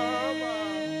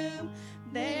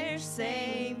their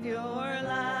Savior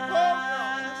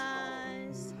lies.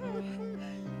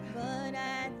 But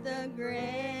at the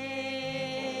grave,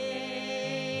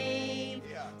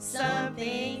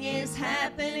 something is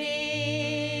happening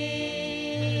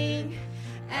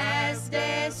as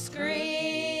death screams,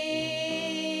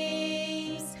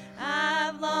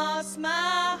 I've lost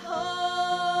my hold.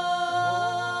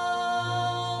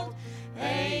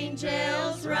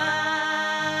 Angels rise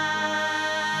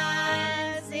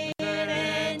in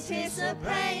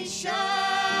anticipation,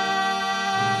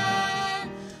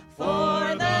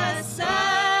 for the Son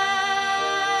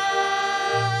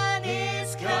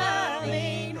is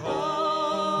coming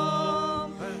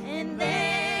home, and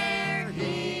there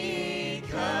he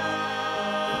comes,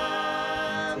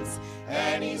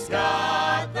 and he's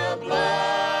got the blood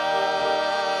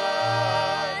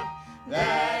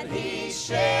that he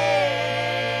shed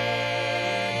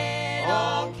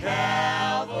on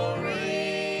Calvary,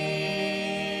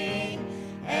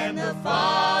 and the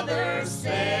Father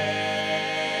says,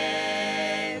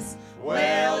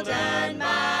 well done,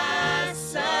 my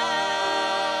son.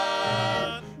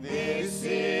 This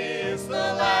is the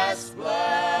last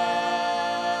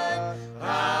blood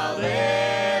I'll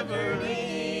ever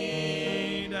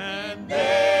need. And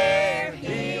there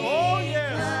he comes,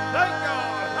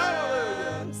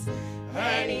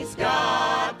 and he's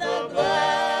got the blood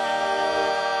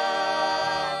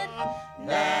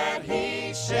that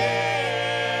he shed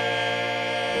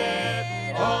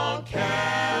on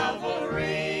Calvary,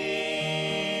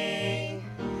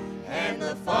 and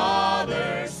the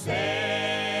Father says,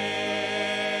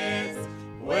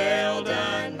 well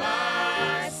done,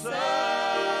 my son.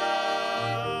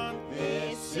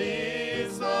 This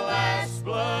is the last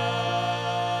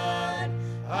blood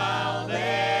I'll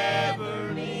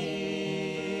ever need.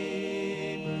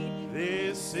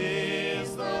 This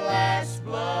is the last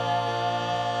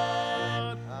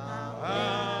blood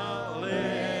I'll ever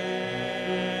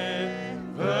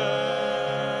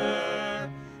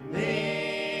need.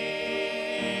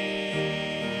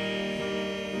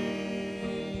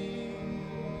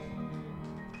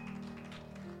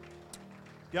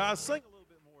 Guys, sing a little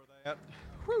bit more of that.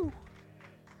 Whew.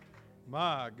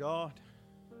 My God.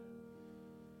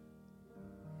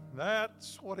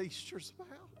 That's what Easter's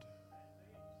about.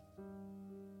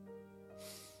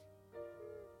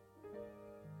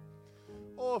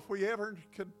 Oh, if we ever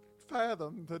could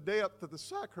fathom the depth of the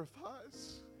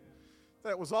sacrifice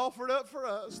that was offered up for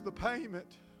us, the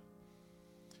payment.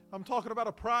 I'm talking about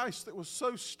a price that was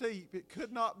so steep it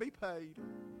could not be paid.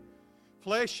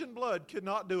 Flesh and blood could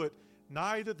not do it.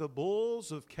 Neither the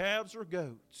bulls of calves or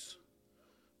goats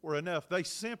were enough.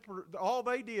 All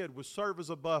they did was serve as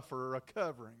a buffer or a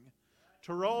covering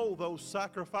to roll those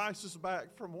sacrifices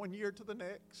back from one year to the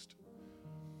next.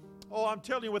 Oh, I'm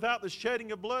telling you, without the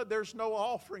shedding of blood, there's no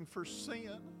offering for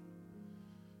sin.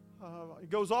 It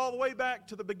goes all the way back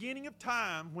to the beginning of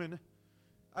time when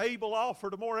Abel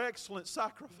offered a more excellent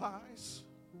sacrifice.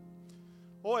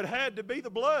 Oh, it had to be the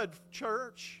blood,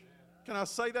 church. Can I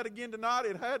say that again tonight?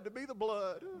 It had to be the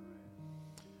blood.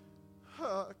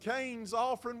 Cain's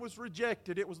offering was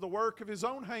rejected. It was the work of his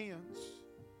own hands.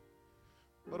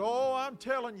 But oh, I'm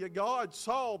telling you, God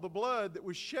saw the blood that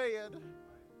was shed.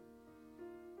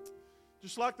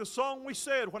 Just like the song we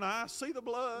said, when I see the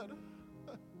blood,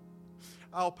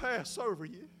 I'll pass over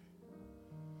you.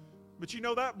 But you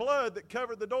know, that blood that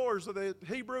covered the doors of the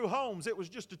Hebrew homes, it was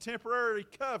just a temporary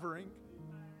covering.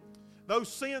 Those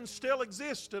sins still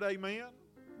existed, amen.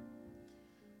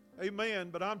 Amen.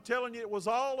 But I'm telling you, it was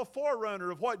all a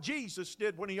forerunner of what Jesus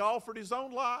did when He offered His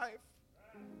own life.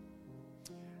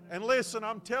 And listen,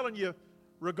 I'm telling you,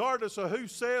 regardless of who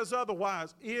says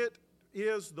otherwise, it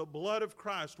is the blood of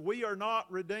Christ. We are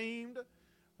not redeemed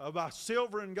by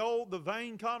silver and gold, the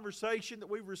vain conversation that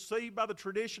we've received by the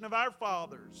tradition of our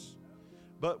fathers,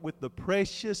 but with the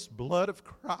precious blood of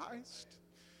Christ,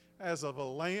 as of a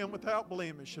lamb without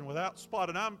blemish and without spot.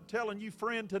 And I'm telling you,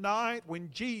 friend, tonight, when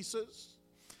Jesus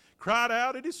cried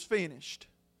out, "It is finished,"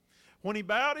 when He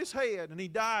bowed His head and He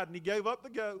died and He gave up the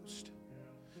ghost,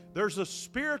 there's a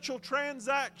spiritual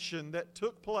transaction that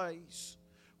took place.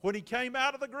 When He came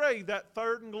out of the grave that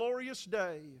third and glorious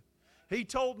day, He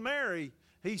told Mary,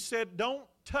 He said, "Don't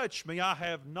touch me, I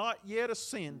have not yet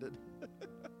ascended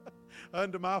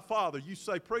unto my Father." You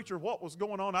say, "Preacher, what was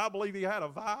going on?" I believe He had a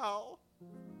vial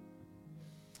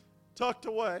tucked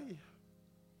away.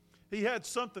 He had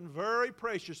something very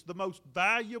precious, the most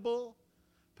valuable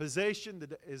possession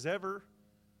that has ever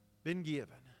been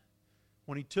given.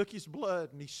 When He took His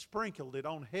blood and He sprinkled it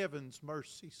on heaven's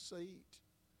mercy seat.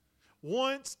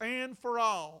 Once and for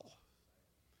all.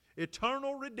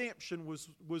 Eternal redemption was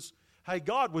hey,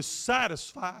 God was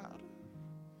satisfied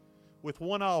with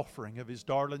one offering of His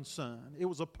darling Son. It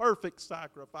was a perfect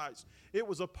sacrifice. It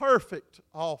was a perfect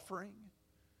offering.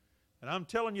 And I'm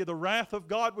telling you, the wrath of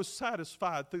God was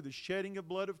satisfied through the shedding of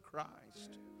blood of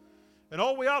Christ. And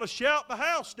oh, we ought to shout the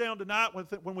house down tonight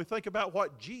when we think about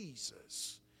what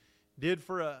Jesus did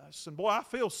for us. And boy, I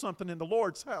feel something in the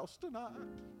Lord's house tonight.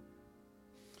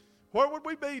 Where would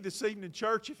we be this evening,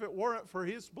 church, if it weren't for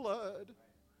His blood?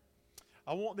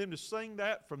 I want them to sing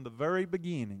that from the very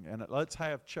beginning. And let's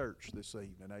have church this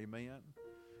evening. Amen.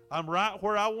 I'm right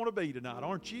where I want to be tonight,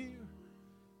 aren't you?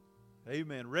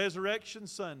 Amen. Resurrection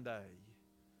Sunday.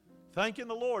 Thanking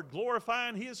the Lord,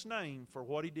 glorifying His name for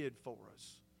what He did for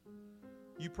us.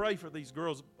 You pray for these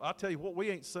girls. I tell you what, we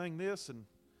ain't sang this and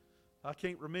I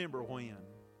can't remember when.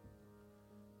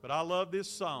 But I love this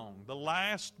song, "The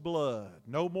Last Blood."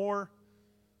 No more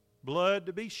blood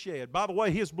to be shed. By the way,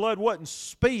 His blood wasn't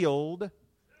spilled.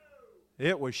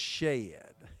 It was shed.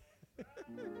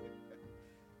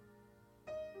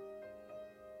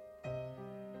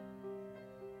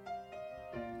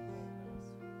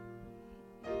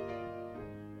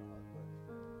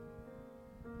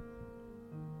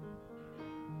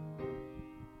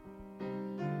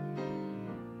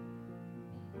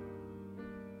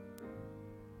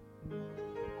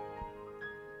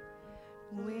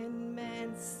 When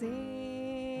man sinned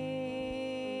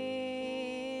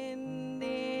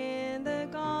in the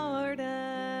garden,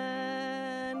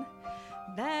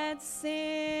 that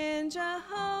sin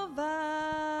Jehovah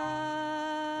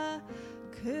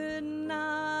could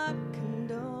not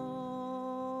condone.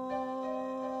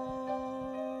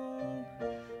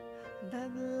 The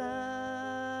blood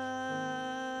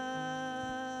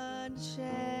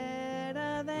shed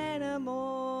of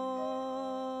animals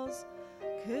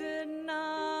could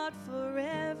not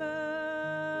forever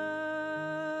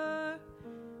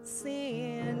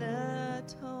sin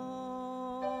atone.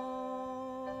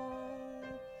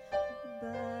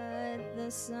 But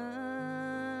the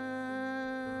Son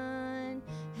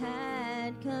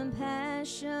had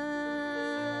compassion.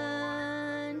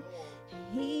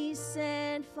 He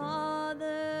said, "Father,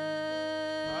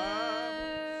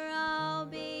 I'll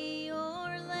be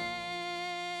your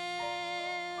lamb."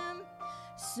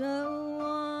 So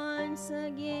once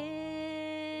again,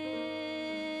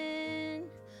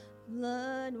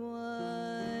 blood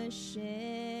was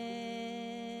shed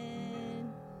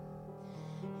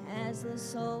as the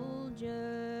soldiers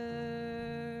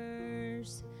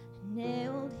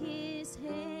nailed His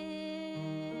hands.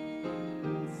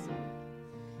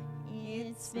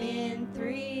 It's been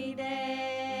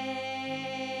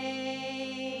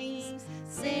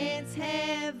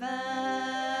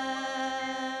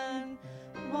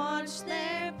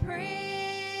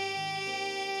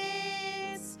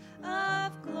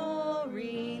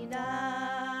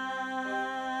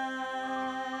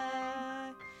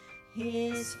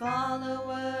his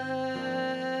followers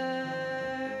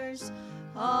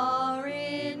are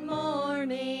in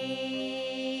mourning,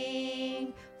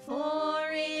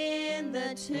 for in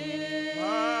the My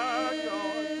God, thank you,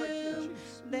 tomb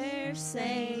Jesus. their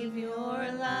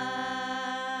Savior lies.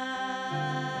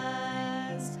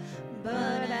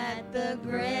 But at the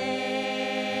grave,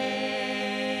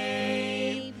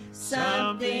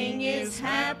 something is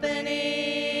happening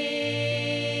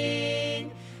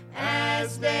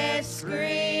as death screams,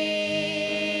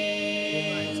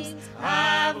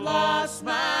 I've lost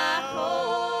my hold.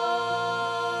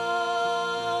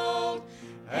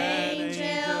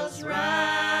 Angels rise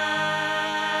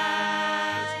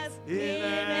in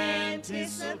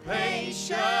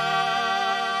anticipation,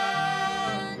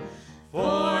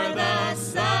 for the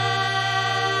Son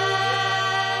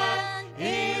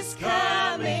is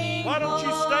coming. Why don't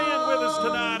you stand with us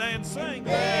tonight and sing?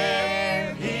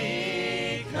 There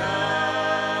he comes,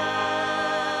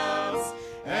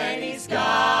 and he's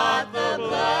got the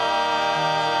blood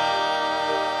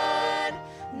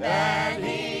that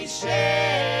he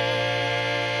shed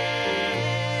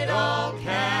on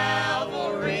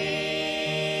Calvary,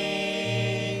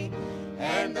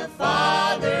 and the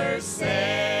Father says,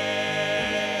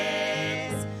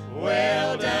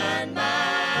 well done,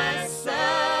 my son.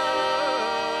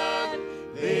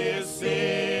 This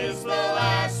is the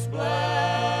last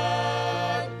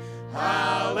blood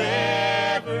I'll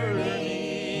ever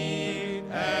need.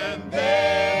 And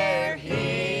there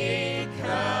he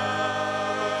comes,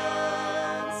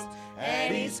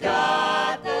 and he's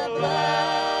got the blood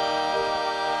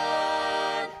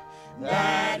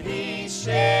that he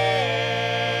shed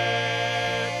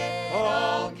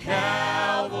on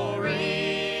Calvary,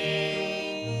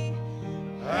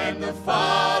 and the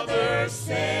Father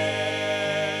says,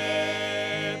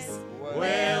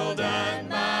 well done,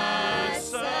 my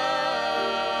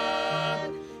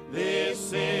son.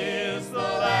 This is the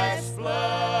last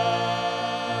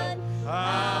blood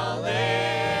I'll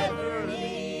ever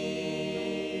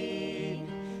need.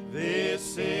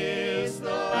 This is the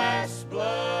last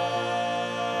blood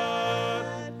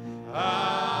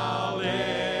I'll ever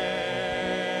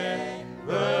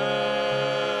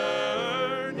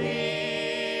need.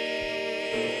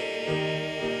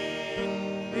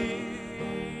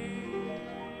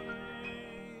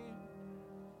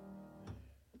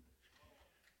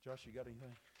 Josh, you got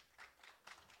anything?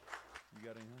 You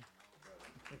got anything?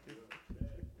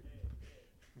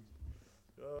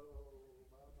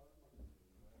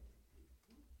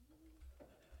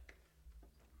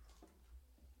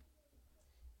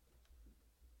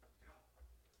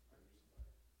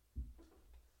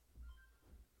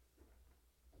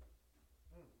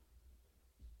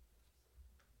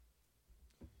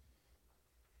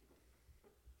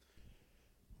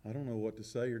 I don't know what to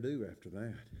say or do after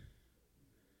that.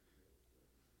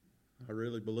 I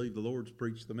really believe the Lord's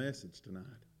preached the message tonight.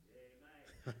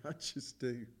 I just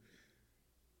do.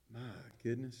 My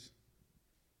goodness.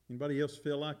 Anybody else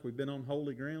feel like we've been on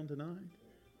holy ground tonight?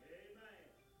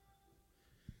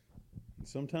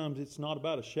 Sometimes it's not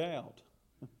about a shout.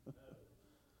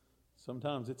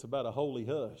 Sometimes it's about a holy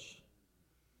hush.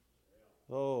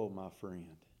 Oh, my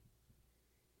friend.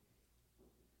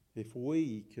 If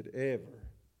we could ever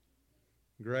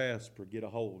grasp or get a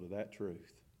hold of that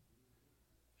truth.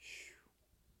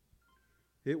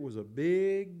 It was a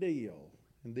big deal,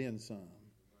 and then some,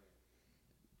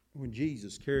 when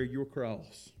Jesus carried your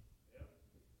cross.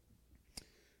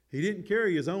 He didn't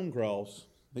carry his own cross.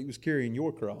 He was carrying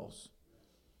your cross.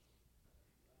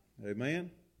 Amen?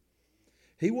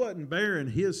 He wasn't bearing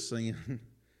his sin.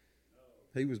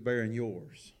 He was bearing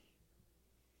yours.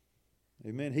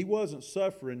 Amen? He wasn't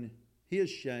suffering his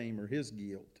shame or his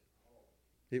guilt.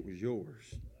 It was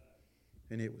yours.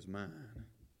 And it was mine.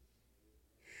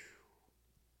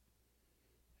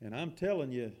 And I'm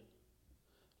telling you,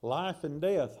 life and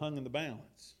death hung in the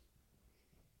balance.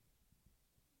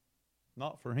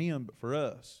 Not for him, but for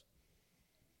us.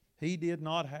 He did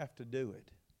not have to do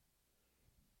it.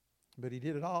 But he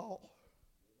did it all.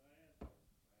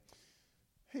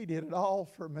 He did it all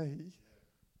for me.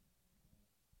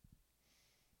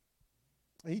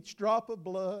 Each drop of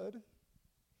blood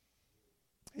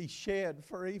he shed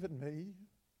for even me.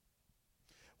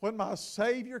 When my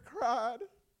Savior cried,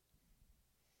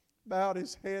 bowed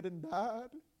his head and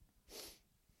died.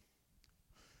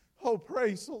 Oh,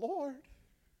 praise the Lord.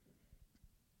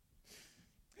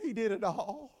 He did it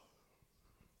all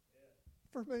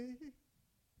for me.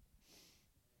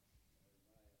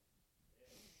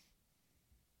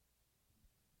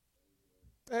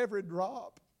 Every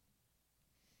drop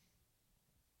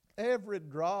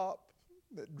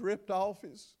that dripped off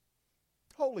his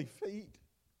holy feet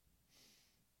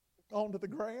onto the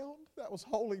ground. That was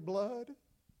holy blood.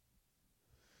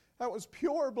 That was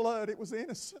pure blood. It was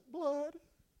innocent blood.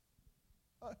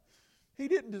 He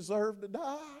didn't deserve to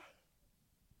die.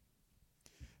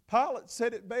 Pilate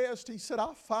said it best. He said,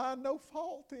 I find no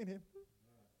fault in him.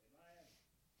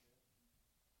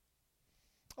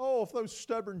 Oh, if those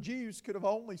stubborn Jews could have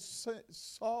only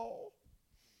saw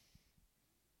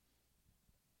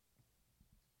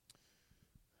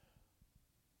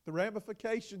the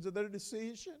ramifications of their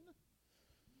decision.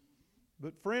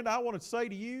 But friend, I want to say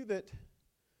to you that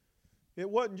it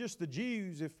wasn't just the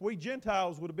Jews. If we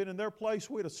Gentiles would have been in their place,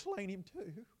 we'd have slain him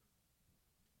too.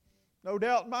 No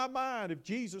doubt in my mind, if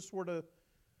Jesus were to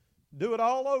do it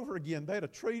all over again, they'd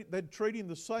treat him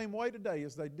the same way today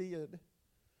as they did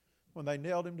when they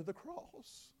nailed him to the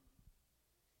cross.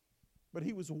 But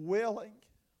he was willing.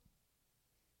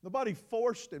 Nobody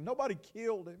forced him. Nobody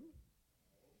killed him.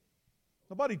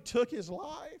 Nobody took his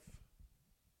life.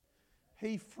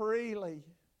 He freely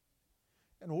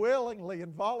and willingly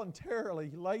and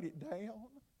voluntarily laid it down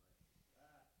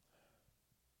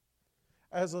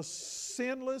as a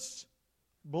sinless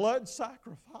blood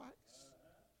sacrifice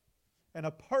and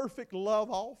a perfect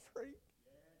love offering.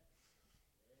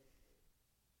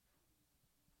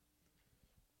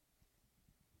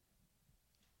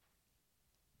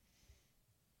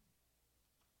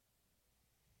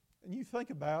 And you think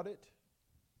about it.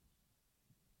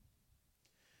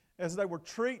 As they were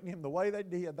treating him the way they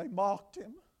did, they mocked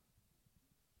him.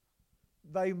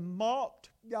 They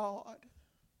mocked God.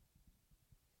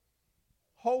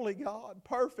 Holy God,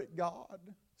 perfect God,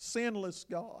 sinless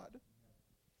God.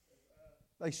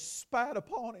 They spat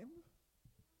upon him.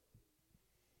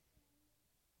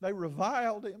 They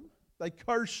reviled him. They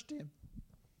cursed him.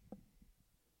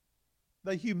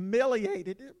 They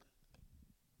humiliated him.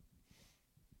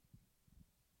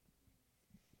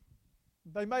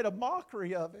 They made a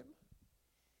mockery of him.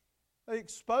 They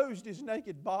exposed his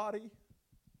naked body.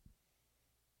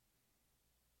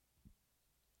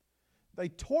 They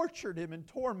tortured him and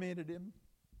tormented him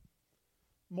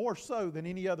more so than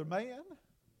any other man.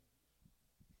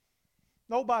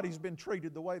 Nobody's been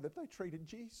treated the way that they treated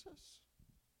Jesus.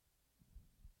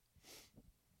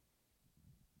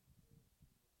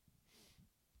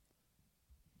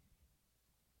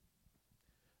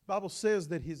 The Bible says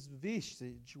that his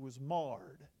visage was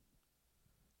marred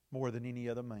more than any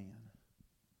other man.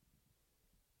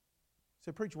 I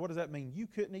said, preacher, what does that mean? You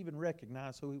couldn't even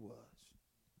recognize who he was.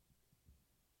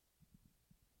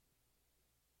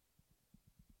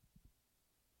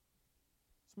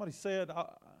 Somebody said, I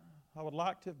would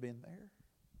like to have been there.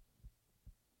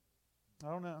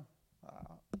 I don't know.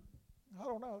 I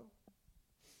don't know.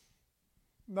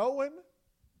 Knowing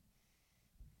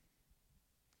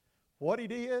what he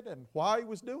did and why he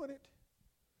was doing it,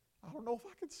 I don't know if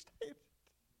I could stand it.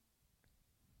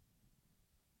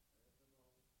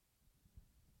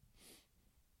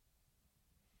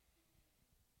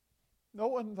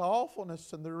 Knowing the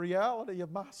awfulness and the reality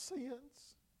of my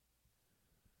sins,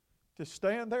 to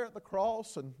stand there at the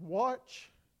cross and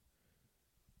watch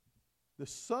the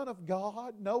Son of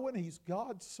God, knowing He's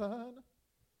God's Son,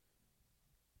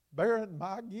 bearing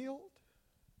my guilt,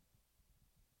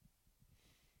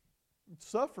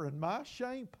 suffering my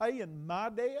shame, paying my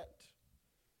debt.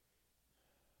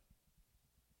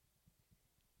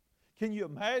 Can you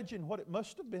imagine what it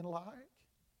must have been like?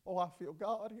 Oh, I feel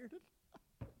God here today.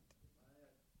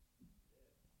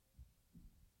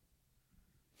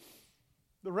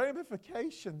 The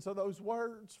ramifications of those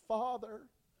words, Father,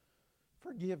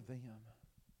 forgive them,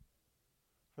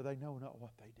 for they know not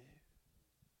what they do.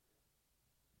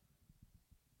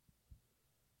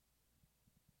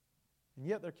 And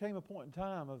yet there came a point in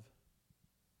time of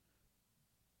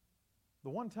the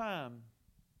one time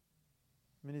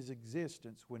in His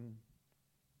existence when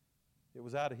it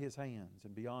was out of His hands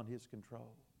and beyond His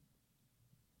control.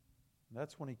 And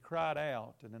that's when He cried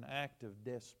out in an act of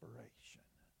desperation.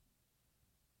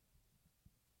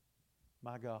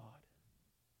 My God,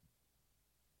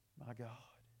 my God,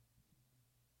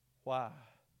 why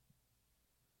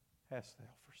hast Thou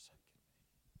forsaken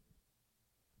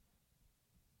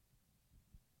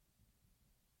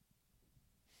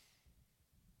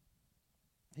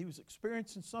me? He was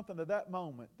experiencing something at that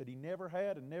moment that he never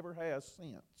had and never has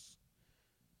since.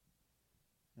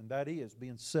 And that is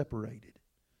being separated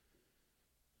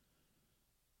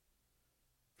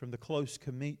from the close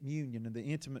communion and the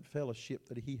intimate fellowship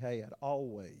that he had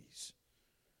always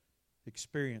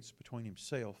experienced between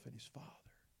himself and his Father.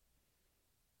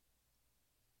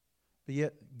 But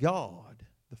yet God,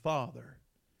 the Father,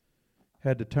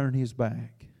 had to turn His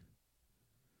back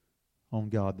on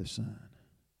God the Son.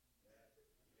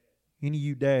 Any of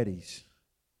you daddies,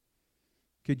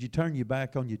 could you turn your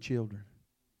back on your children?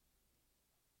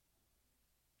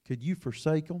 Could you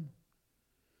forsake them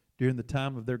during the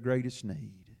time of their greatest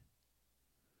need?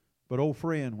 But, old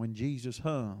friend, when Jesus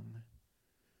hung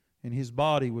and His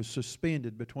body was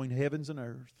suspended between heavens and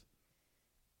earth,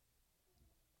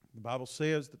 the Bible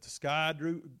says that the sky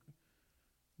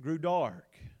grew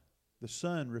dark. The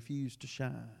sun refused to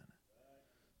shine.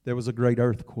 There was a great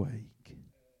earthquake.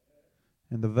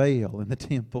 And the veil in the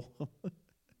temple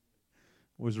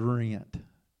was rent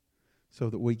so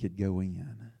that we could go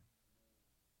in.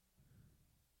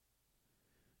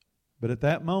 But at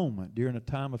that moment, during a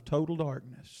time of total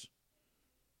darkness,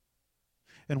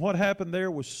 and what happened there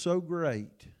was so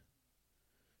great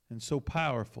and so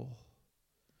powerful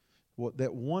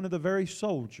that one of the very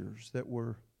soldiers that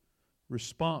were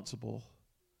responsible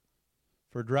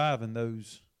for driving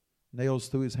those nails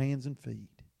through his hands and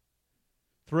feet,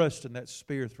 thrusting that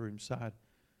spear through his side,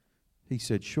 he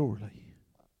said, "Surely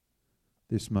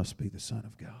this must be the Son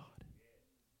of God."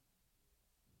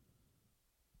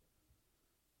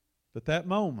 But that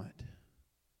moment,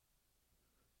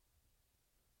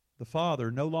 the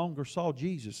Father no longer saw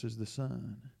Jesus as the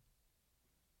Son.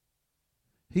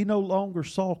 He no longer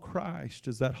saw Christ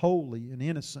as that holy and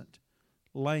innocent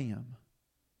Lamb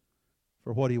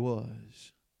for what He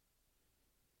was.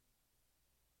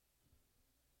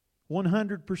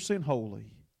 100%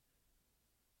 holy,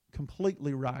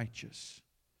 completely righteous,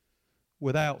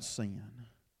 without sin,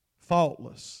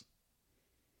 faultless.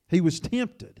 He was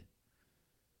tempted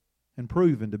and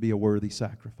proven to be a worthy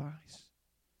sacrifice.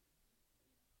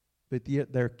 But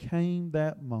yet there came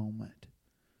that moment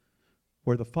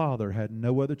where the Father had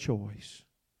no other choice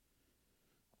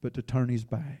but to turn His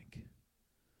back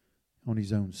on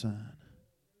His own Son.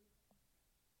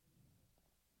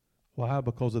 Why?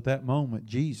 Because at that moment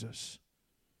Jesus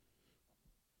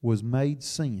was made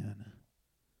sin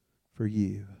for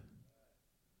you.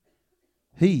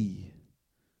 He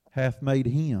hath made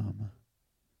Him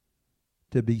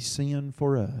to be sin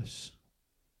for us,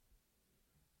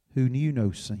 who knew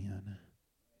no sin,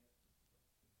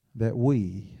 that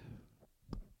we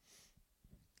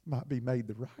might be made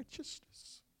the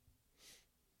righteousness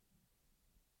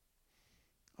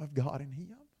of God in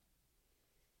Him.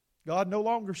 God no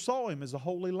longer saw Him as a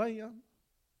holy lamb.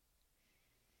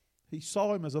 He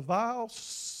saw Him as a vile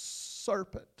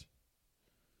serpent.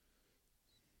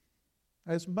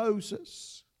 As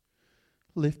Moses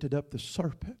lifted up the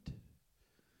serpent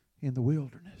in the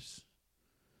wilderness,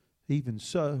 even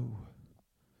so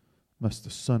must the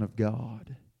Son of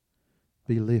God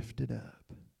be lifted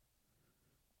up.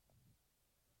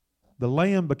 The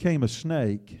lamb became a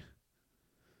snake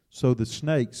so the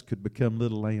snakes could become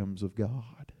little lambs of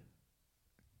God.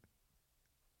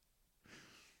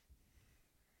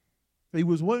 He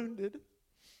was wounded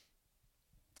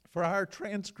for our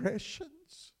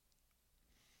transgressions.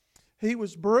 He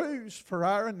was bruised for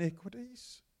our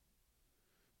iniquities.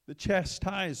 The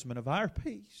chastisement of our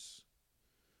peace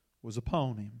was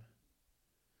upon Him.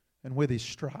 And with His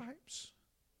stripes,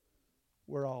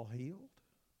 we're all healed.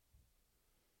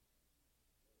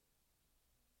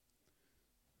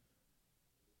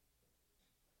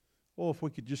 Oh, if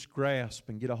we could just grasp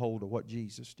and get a hold of what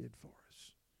Jesus did for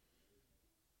us,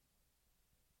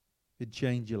 it'd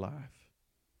change your life.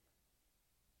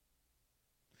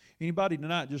 Anybody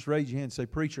tonight, just raise your hand and say,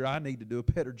 "Preacher, I need to do a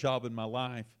better job in my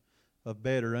life of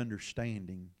better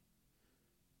understanding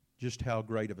just how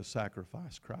great of a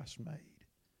sacrifice Christ made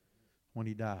when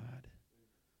He died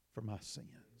for my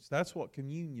sins." That's what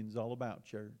communion's all about,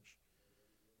 church.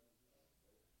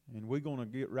 And we're going to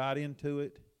get right into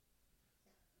it.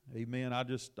 Amen. I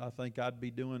think I'd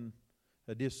be doing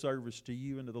a disservice to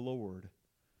you and to the Lord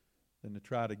than to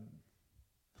try to,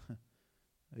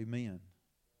 amen,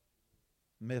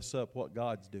 mess up what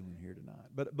God's doing here tonight.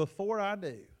 But before I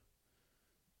do,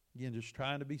 again, just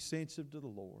trying to be sensitive to the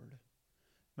Lord.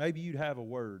 Maybe you'd have a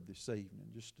word this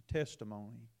evening, just a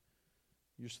testimony.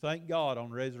 Just thank God on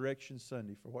Resurrection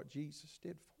Sunday for what Jesus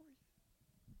did for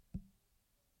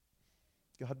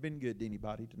you. God been good to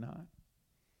anybody tonight?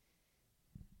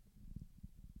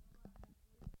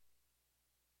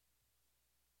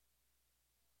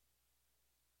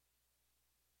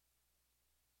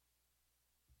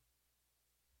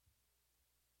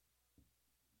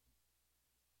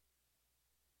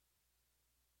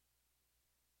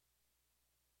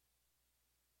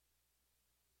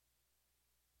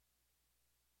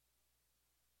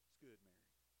 Good,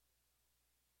 Mary.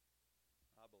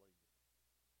 I believe it.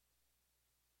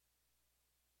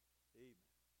 Amen.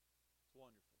 It's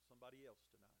wonderful. Somebody else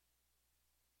tonight.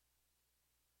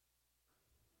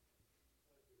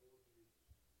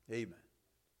 Amen.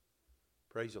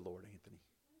 Praise the Lord, Anthony.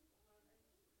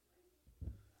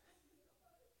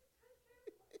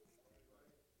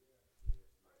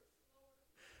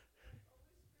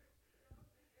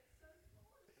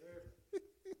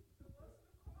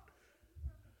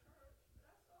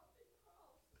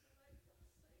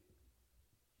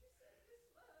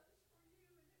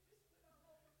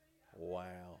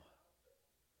 Wow.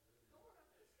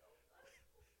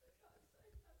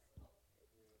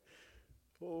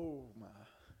 Oh, my.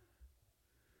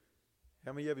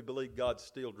 How many of you believe God's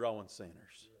still drawing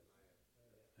sinners?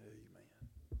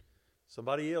 Amen.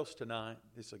 Somebody else tonight,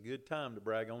 it's a good time to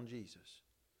brag on Jesus.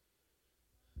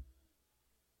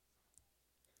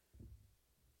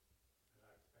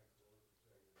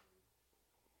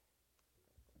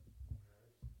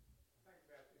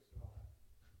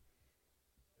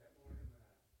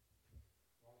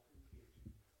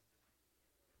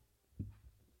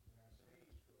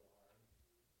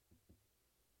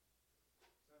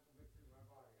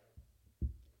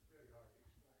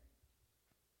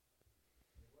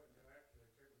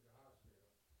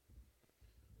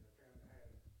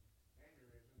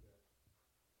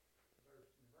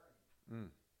 Mm.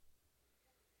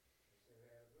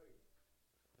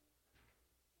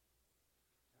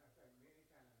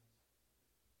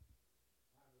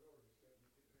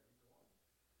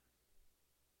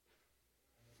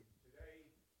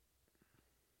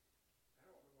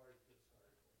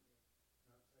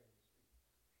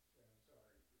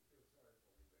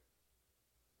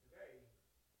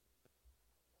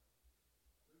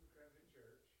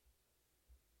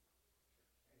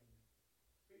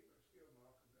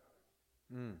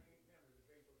 Mm.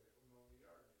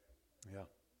 Yeah.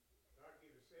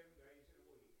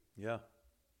 Yeah.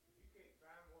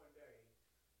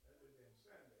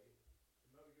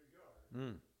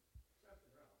 Mm.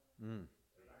 Mm.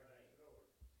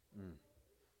 Mm.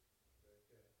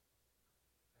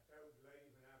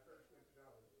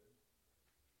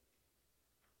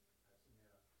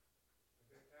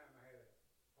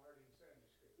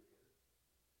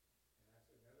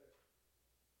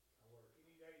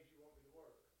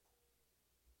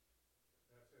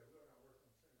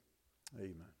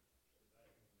 Amen.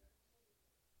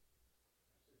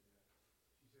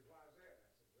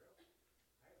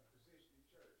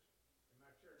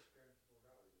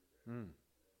 Mm.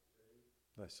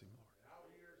 Bless him, Lord.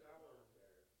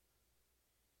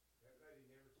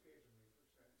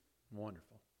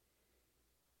 Wonderful.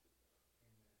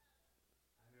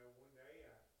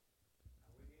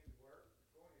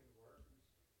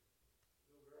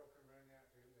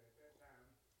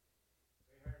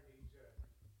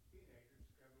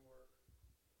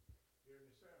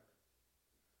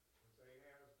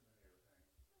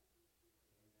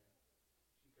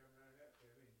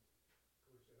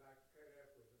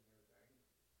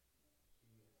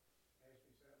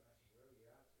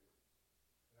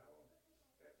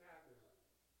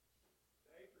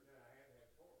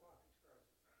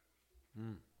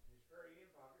 Mm.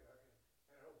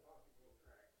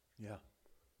 Yeah.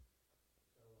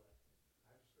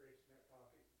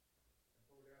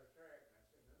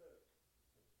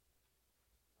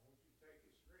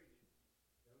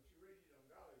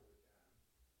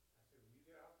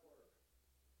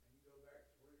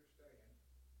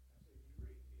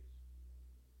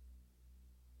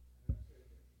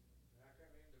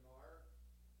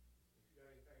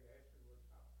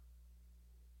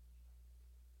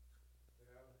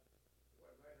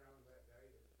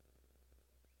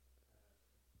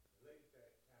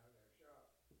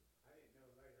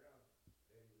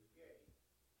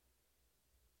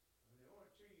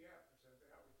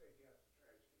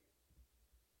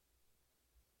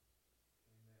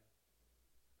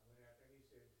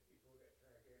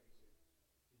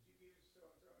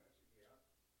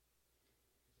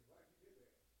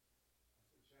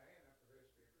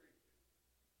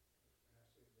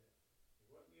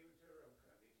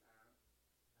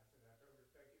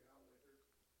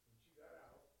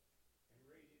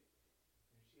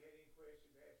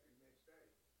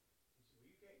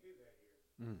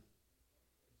 Mm.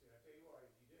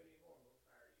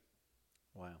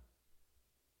 Wow.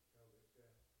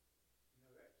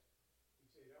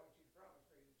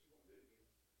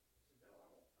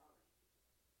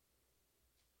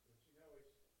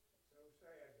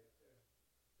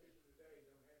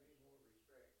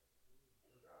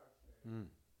 Mm.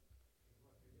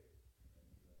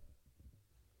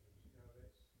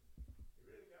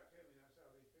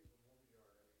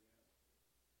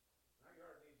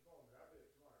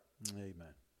 Amen.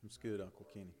 That's good, Uncle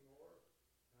Kenny.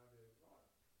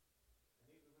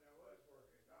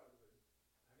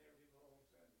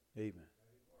 Amen.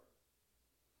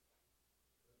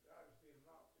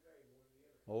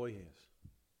 Oh, He has.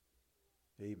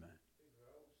 Amen. People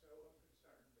are so unconcerned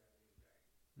about anything.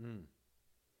 Mm. And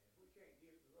if we can't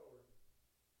give the Lord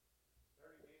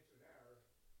 30 minutes, an hour,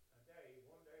 a day,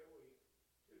 1 day a week,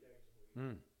 2 days a week,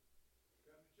 Mm.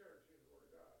 come to church, hear the Word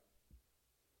of God,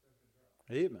 something's wrong.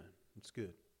 Amen. That's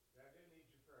good. I do need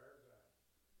your prayers.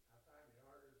 I find it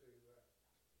harder to get dressed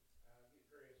anymore. I'm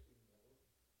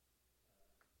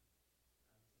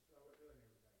slow at doing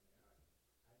everything now.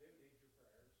 I do need your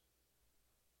prayers.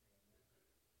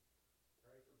 And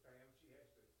pray for Pam. She has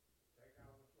to take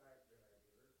all the flack that I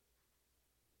give her.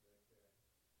 But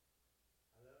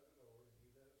I love the Lord and He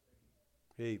loves me.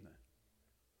 Amen.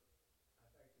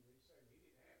 I think He would say He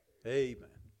didn't have to.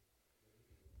 Amen.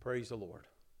 Praise the Lord.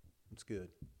 It's good.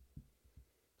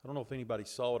 I don't know if anybody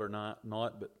saw it or not,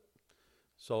 but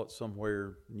saw it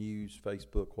somewhere, news,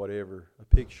 Facebook, whatever, a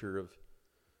picture of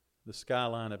the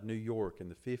skyline of New York in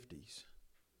the 50s.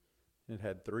 It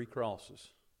had 3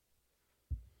 crosses.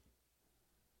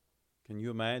 Can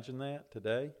you imagine that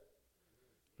today?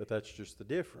 But that's just the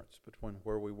difference between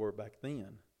where we were back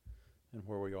then and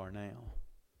where we are now.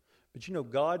 But you know,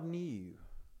 God knew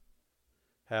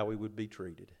how we would be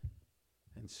treated.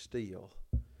 And still,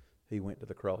 He went to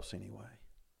the cross anyway.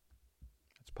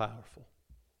 It's powerful.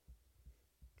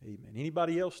 Amen.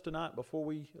 Anybody else tonight before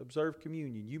we observe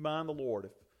communion? You mind the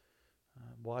Lord.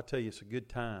 Well, I tell you, it's a good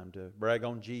time to brag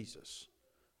on Jesus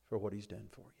for what He's done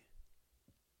for you.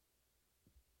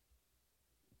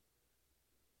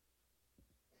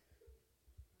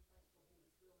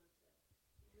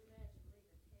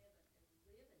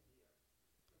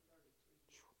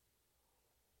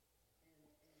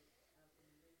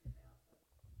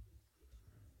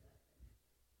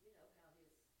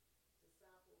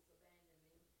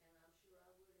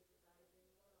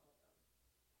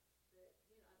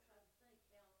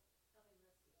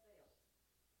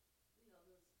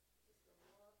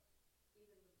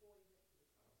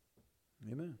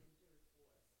 Amen.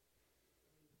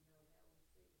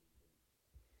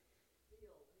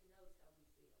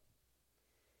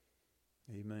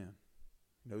 Amen.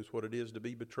 He knows what it is to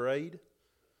be betrayed, to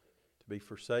be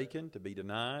forsaken, to be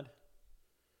denied.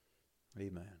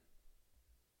 Amen.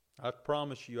 I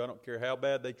promise you, I don't care how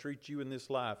bad they treat you in this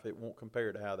life, it won't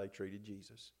compare to how they treated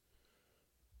Jesus.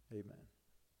 Amen.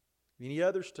 Any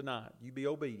others tonight? You be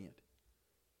obedient.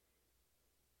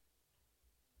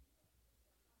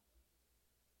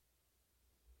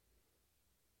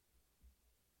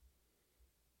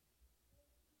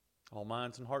 All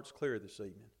minds and hearts clear this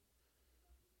evening.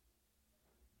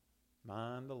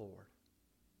 Mind the Lord.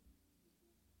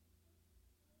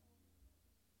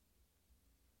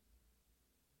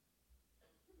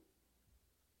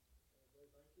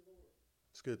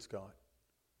 It's good, Scott.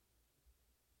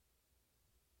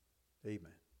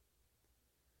 Amen.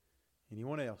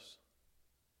 Anyone else?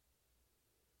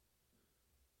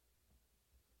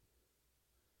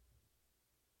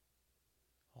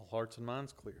 All hearts and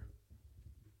minds clear.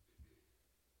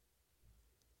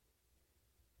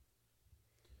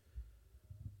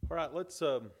 All right, let's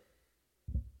have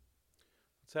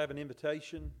an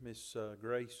invitation. Miss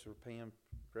Grace or Pam,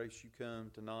 Grace, you come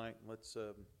tonight. Let's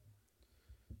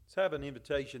have an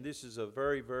invitation. This is a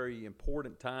very, very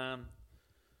important time.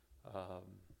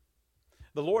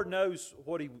 The Lord knows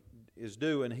what He is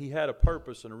doing. He had a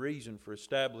purpose and a reason for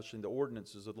establishing the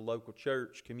ordinances of the local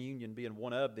church, communion being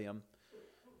one of them.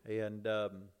 And,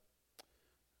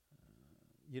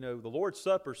 you know, the Lord's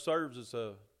Supper serves as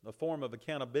a form of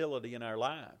accountability in our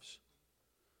lives.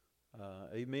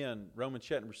 Amen. Romans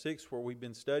chapter 6, where we've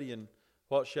been studying,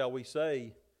 what shall we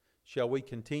say? Shall we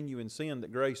continue in sin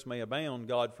that grace may abound?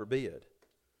 God forbid.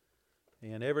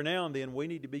 And every now and then we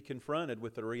need to be confronted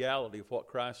with the reality of what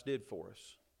Christ did for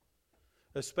us.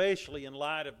 Especially in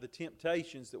light of the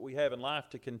temptations that we have in life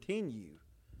to continue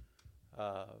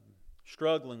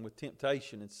struggling with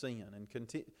temptation and sin. And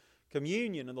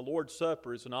communion and the Lord's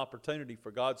Supper is an opportunity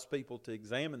for God's people to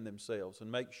examine themselves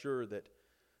and make sure that,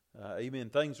 amen,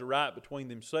 things are right between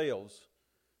themselves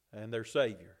and their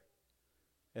Savior.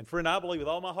 And friend, I believe with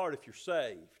all my heart, if you're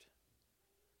saved,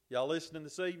 y'all listening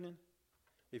this evening?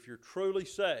 If you're truly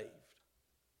saved,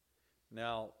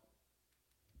 now,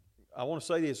 I want to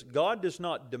say this, God does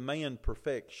not demand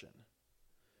perfection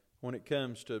when it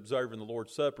comes to observing the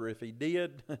Lord's Supper. If He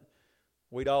did,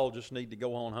 we'd all just need to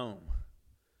go on home,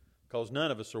 because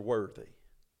none of us are worthy.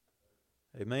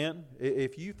 Amen?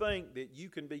 If you think that you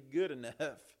can be good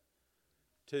enough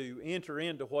to enter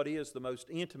into what is the most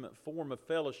intimate form of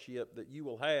fellowship that you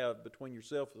will have between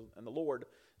yourself and the Lord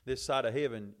this side of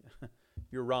heaven,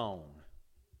 you're wrong.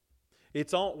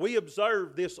 We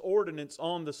observe this ordinance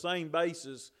on the same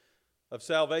basis of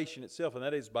salvation itself, and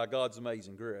that is by God's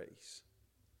amazing grace.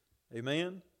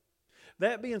 Amen?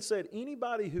 That being said,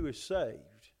 anybody who is saved,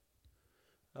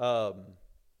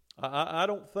 I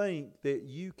don't think that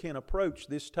you can approach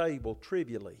this table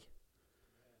trivially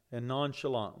and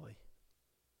nonchalantly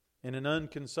in an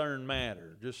unconcerned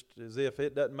manner, just as if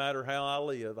it doesn't matter how I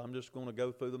live, I'm just going to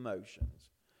go through the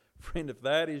motions. Friend, if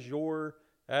that is your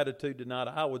attitude tonight,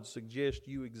 I would suggest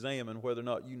you examine whether or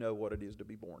not you know what it is to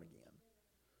be born again.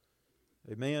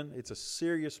 Amen? It's a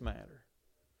serious matter.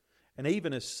 And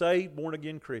even as saved,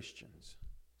 born-again Christians,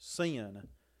 sin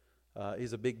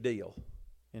is a big deal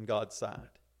in God's sight.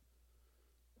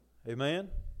 Amen?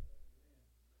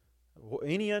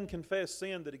 Any unconfessed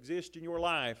sin that exists in your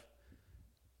life,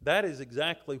 that is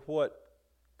exactly what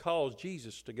caused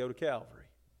Jesus to go to Calvary.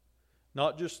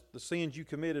 Not just the sins you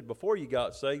committed before you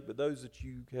got saved, but those that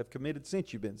you have committed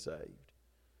since you've been saved.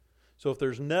 So if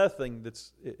there's nothing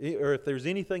or if there's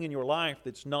anything in your life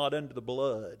that's not under the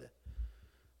blood,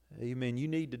 amen, you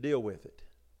need to deal with it.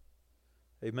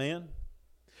 Amen?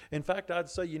 In fact, I'd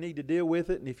say you need to deal with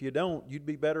it, and if you don't, you'd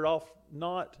be better off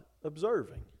not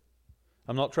observing.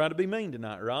 I'm not trying to be mean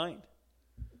tonight, right?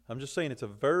 I'm just saying it's a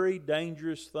very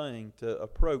dangerous thing to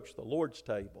approach the Lord's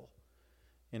table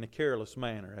in a careless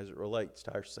manner as it relates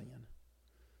to our sin.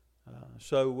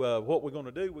 So what we're going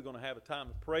to do, we're going to have a time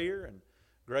of prayer, and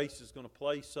Grace is going to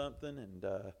play something and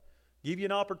give you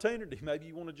an opportunity. Maybe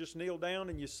you want to just kneel down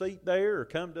in your seat there or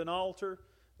come to an altar.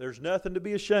 There's nothing to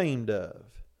be ashamed of.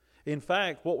 In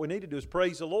fact, what we need to do is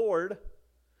praise the Lord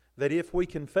that if we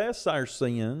confess our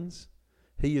sins,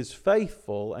 He is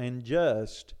faithful and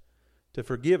just to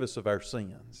forgive us of our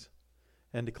sins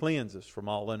and to cleanse us from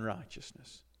all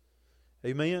unrighteousness.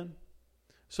 Amen?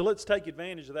 So let's take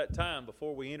advantage of that time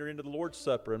before we enter into the Lord's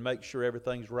Supper and make sure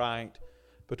everything's right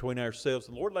between ourselves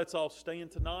and the Lord. Let's all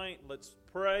stand tonight. Let's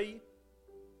pray.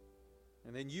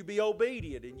 And then you be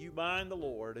obedient and you mind the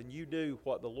Lord and you do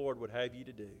what the Lord would have you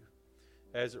to do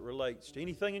as it relates to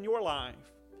anything in your life.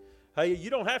 Hey, you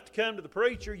don't have to come to the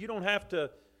preacher. You don't have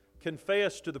to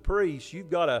confess to the priest. You've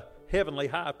got a heavenly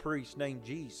high priest named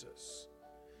Jesus.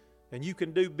 And you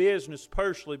can do business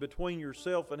personally between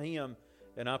yourself and Him.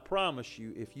 And I promise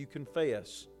you, if you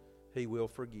confess, He will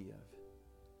forgive.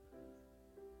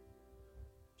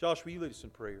 Josh, will you lead us in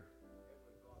prayer?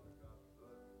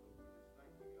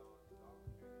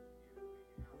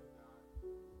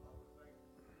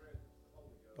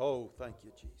 Oh, thank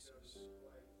you, Jesus.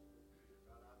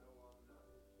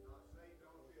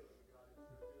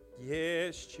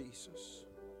 Yes, Jesus.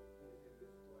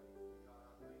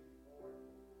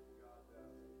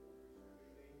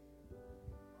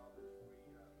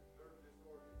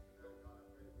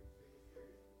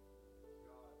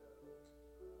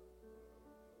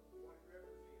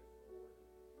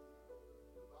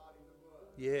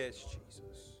 Yes,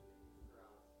 Jesus.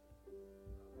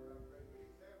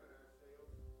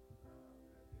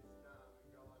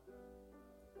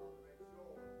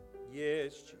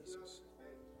 Yes, Jesus.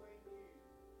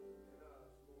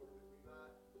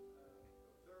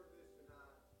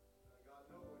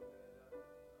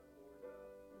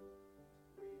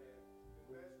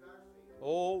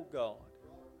 Oh, God.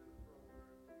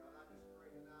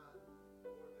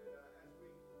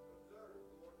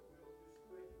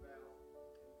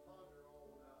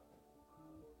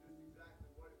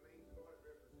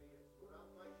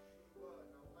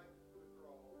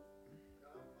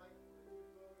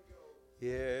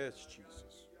 Yes,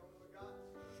 Jesus.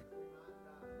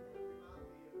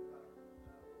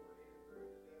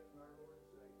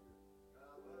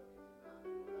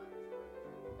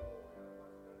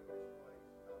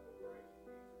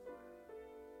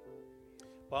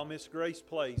 While Miss Grace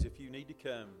plays, if you need to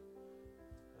come,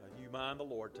 you mind the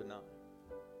Lord tonight.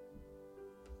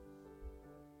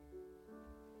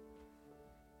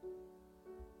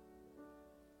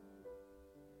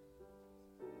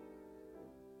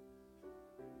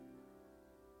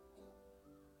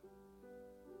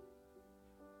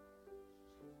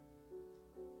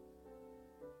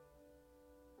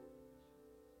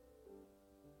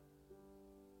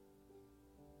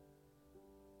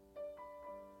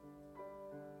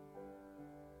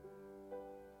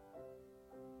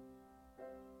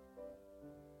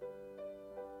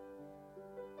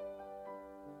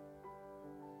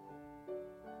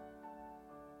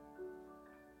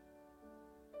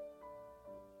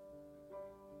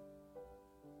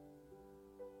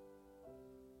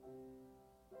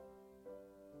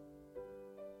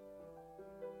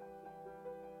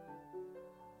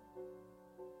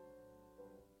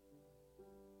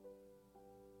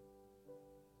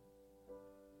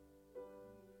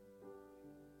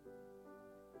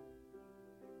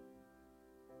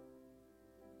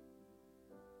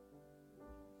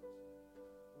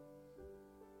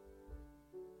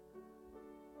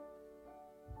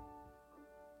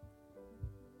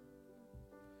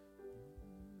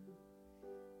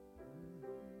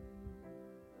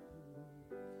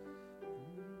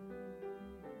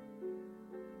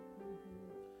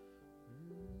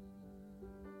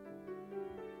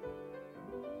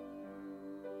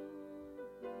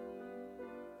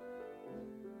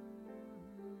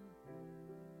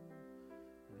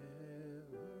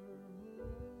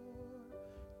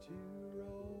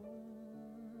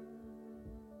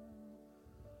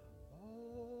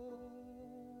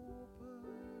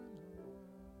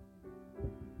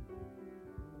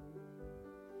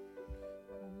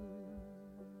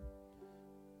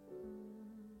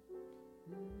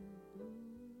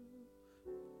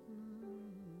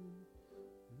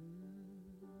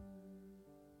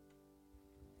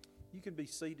 you can be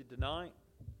seated tonight.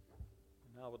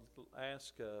 And I would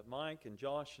ask Mike and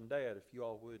Josh and Dad if you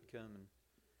all would come and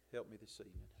help me this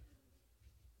evening.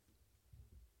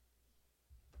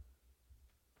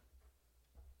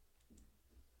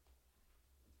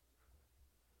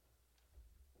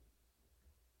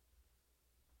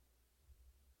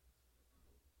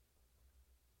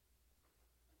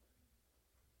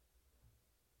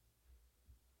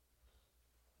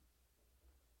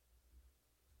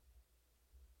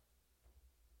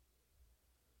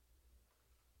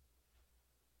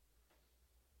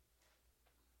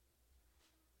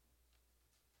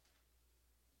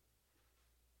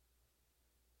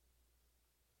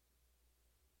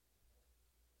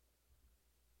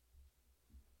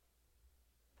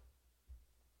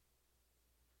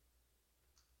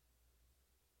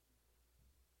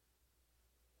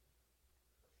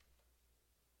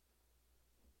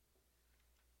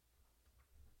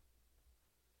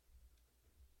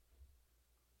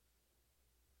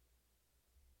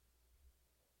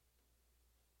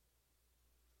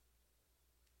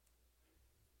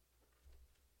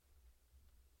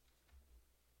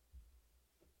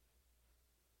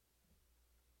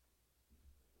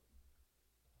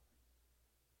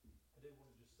 I do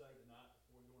want to just say tonight,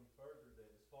 before we go any further, that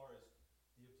as far as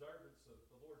the observance of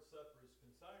the Lord's Supper is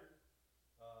concerned,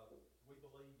 we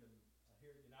believe in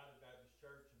here at United Baptist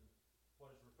Church in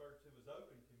what is referred to as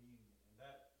open communion, and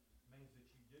that means that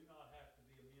you do not have to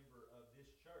be a member of this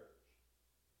church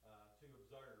to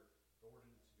observe the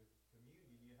ordinance of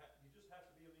communion. You just have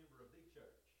to be a member of the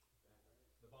church,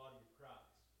 the body of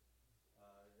Christ.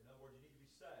 In other words, you need to be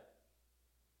saved.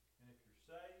 And if you're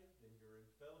saved, then you're in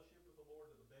fellowship with the Lord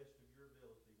to the best of your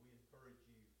ability. We encourage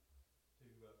you to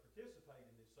participate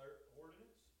in this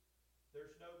ordinance.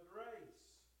 There's no grace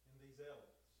in these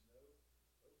elements.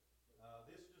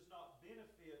 This does not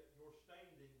benefit your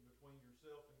standing between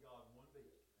yourself and God one bit.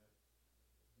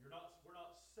 We're not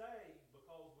saved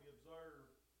because we observe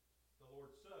the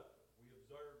Lord's Supper. We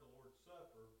observe the Lord's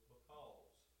Supper because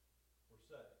we're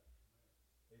saved.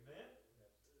 Amen?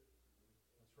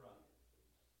 That's right.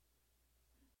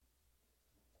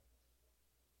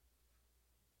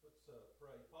 Let's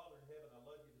pray. Father in heaven, I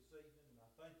love you this evening, and I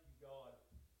thank you, God,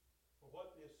 for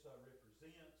what this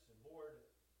represents. And Lord,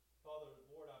 Father,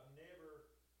 Lord, I've never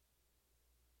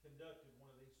conducted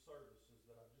one of these services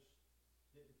that I just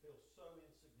didn't feel so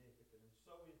insignificant and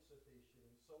so insufficient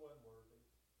and so unworthy.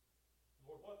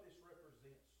 Lord, what this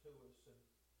represents to us,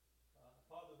 and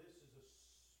Father, this is a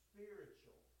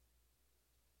spiritual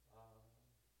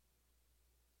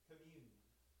communion.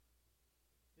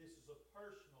 This is a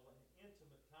personal and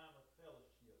intimate time of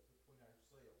fellowship between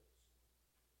ourselves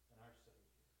and our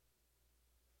Savior.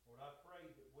 Lord, I pray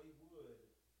that we would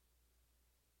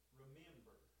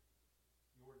remember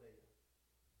your death.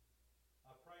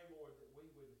 I pray, Lord, that we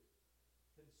would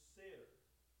consider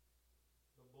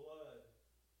the blood,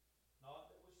 not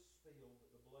that was spilled, but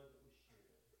the blood that was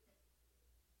shed.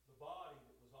 The body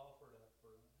that was offered up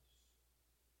for us.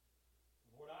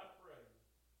 Lord, I pray,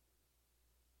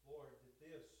 Lord, that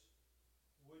this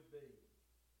would be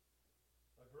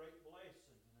a great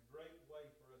blessing and a great way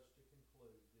for us to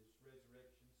conclude this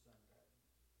Resurrection Sunday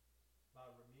by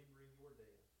remembering your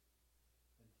death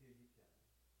until you come.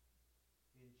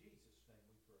 In Jesus' name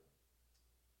we pray.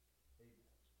 Amen.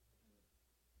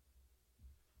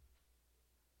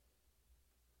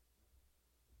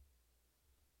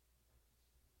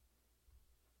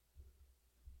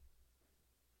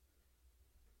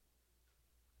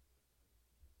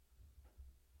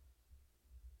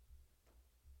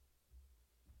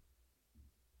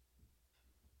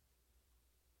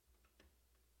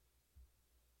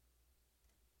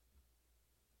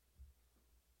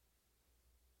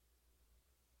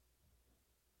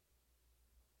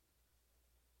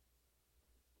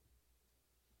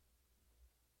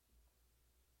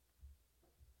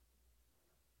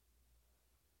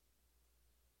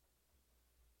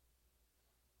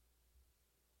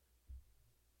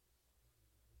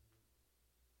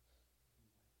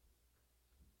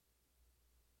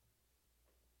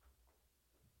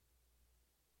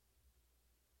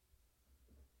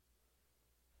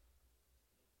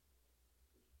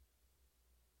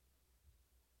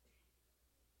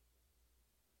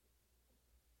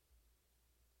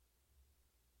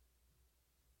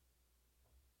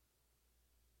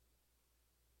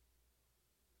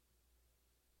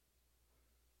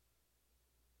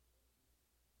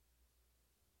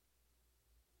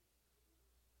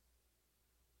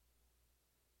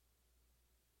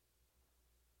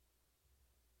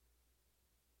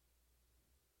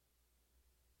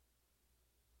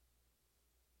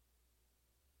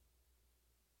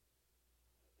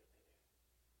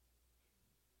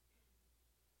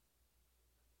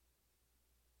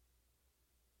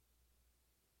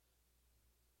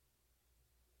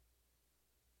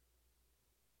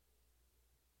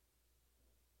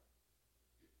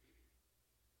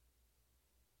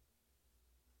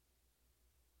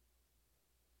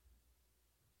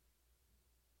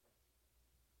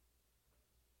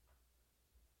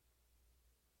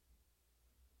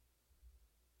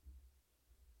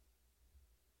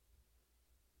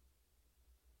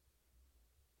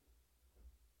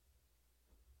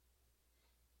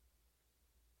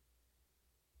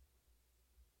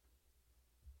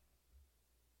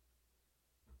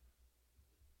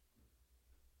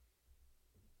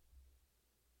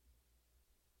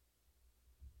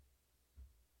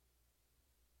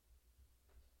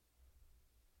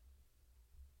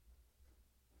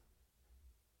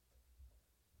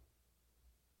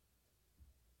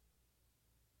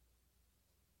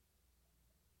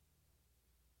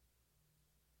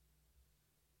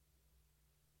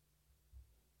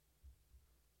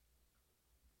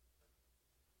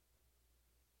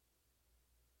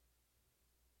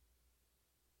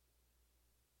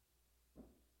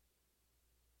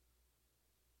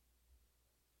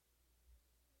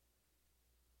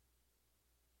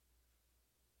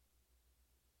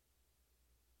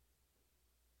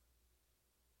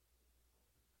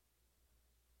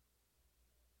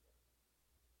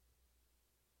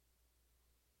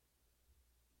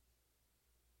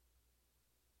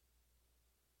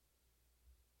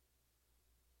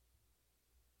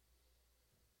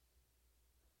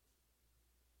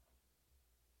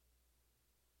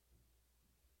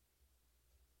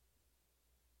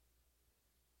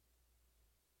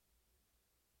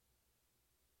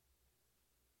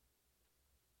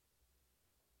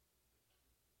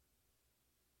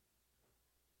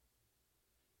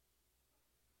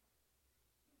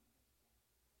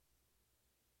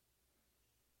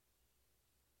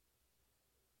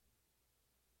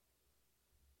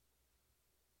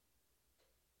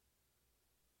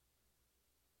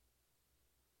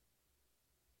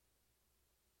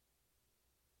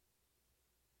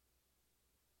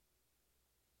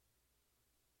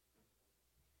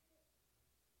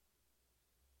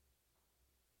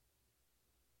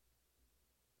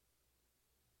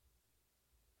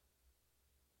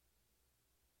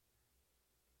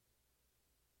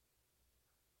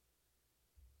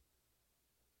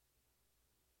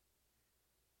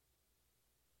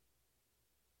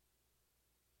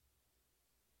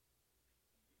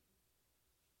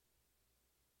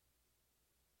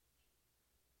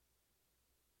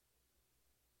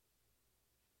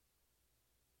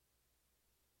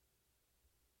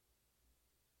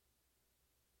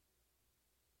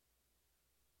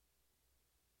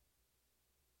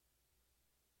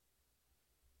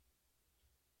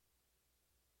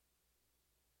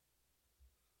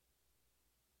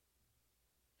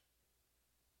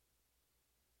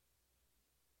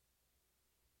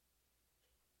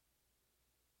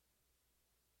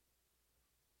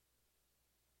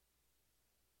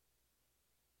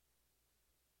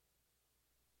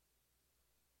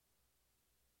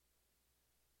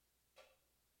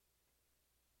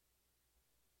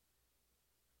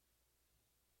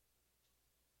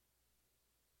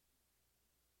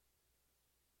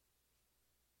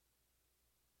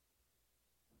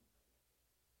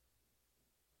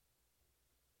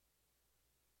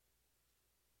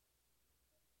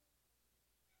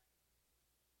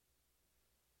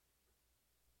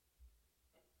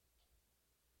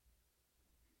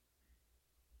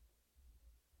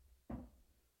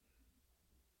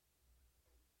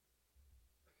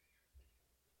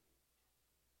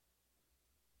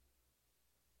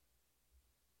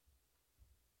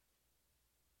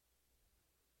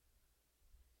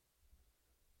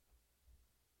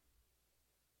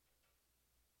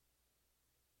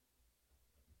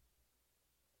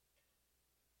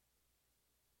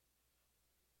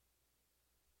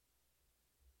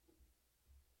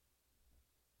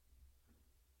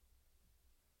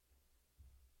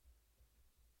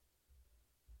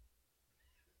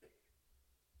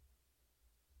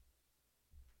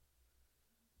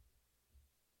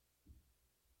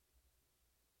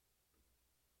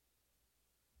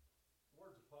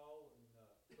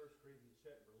 Corinthians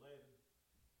chapter 11,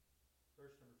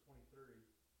 verse number 23.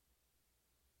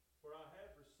 For I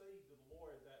have received of the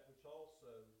Lord that which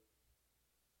also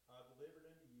I delivered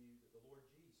unto you, that the Lord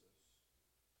Jesus,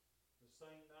 the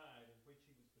same night in which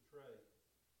he was betrayed,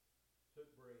 took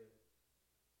bread.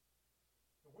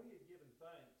 And when he had given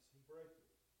thanks, he brake it.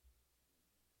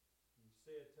 And he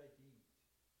said, Take, eat.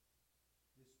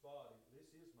 This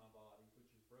is my body, which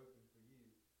is broken for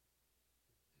you.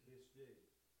 This do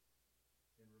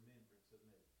in remembrance of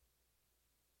me.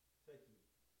 Take, eat.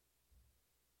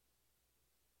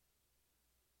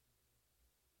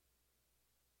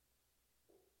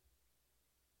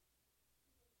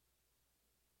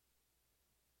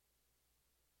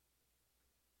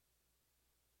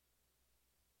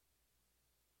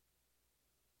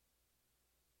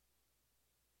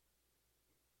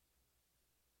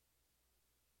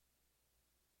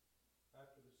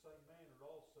 After the same manner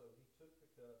also he took the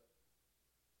cup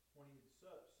when he had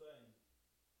supped, saying,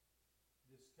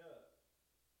 This cup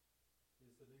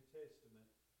is the New Testament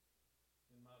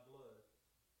in my blood.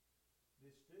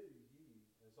 This do ye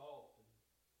as often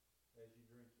as you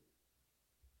drink it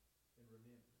in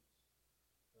remembrance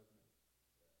of me.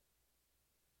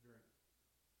 Drink.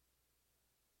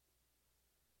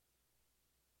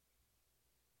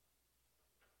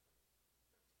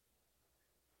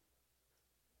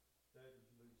 Dad, would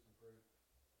you lead us in prayer?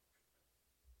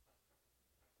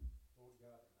 Lord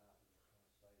God, tonight we just want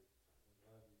to say we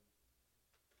love you.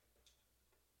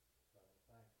 God, we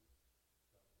thank you, God,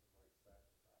 for the great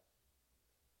sacrifice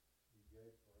you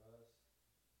gave for us.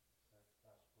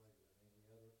 Sacrifice greater than any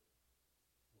other.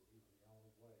 Lord, you were the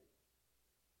only way,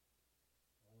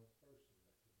 the only person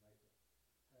that could make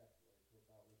a pathway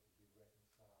whereby we could be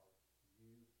reconciled to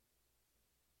you.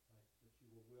 Thank you that you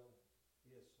were willing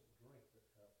Yes, to Lord. drink the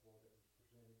cup, Lord, that was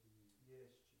presented to you.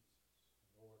 Yes, Jesus.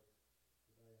 And Lord,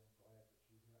 today I'm glad that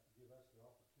you give us the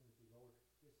opportunity, Lord, to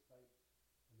participate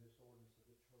in this ordinance of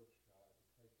the church, God, to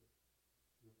take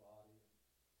your body and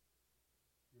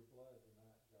your blood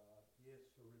tonight, God, Yes.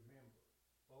 to remember,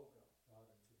 Oh, God. God,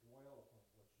 and to dwell upon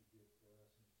what you did for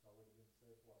us. And it's already been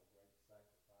said what a great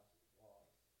sacrifice it was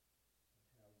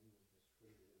and how you were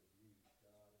mistreated and abused,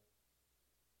 God.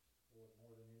 Lord,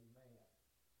 more than any man,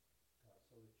 God,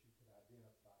 so that you could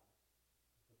identify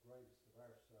the greatest of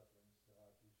our sufferings,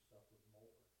 God, you suffered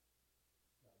more.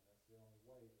 God, and that's the only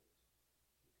way that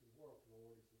it could work,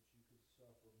 Lord, is that you could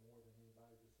suffer more than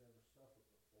anybody that's ever suffered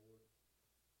before.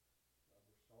 God,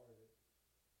 we're sorry that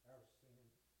our sin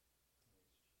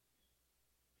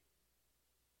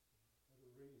are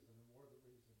the reason, and we're the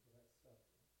reason for that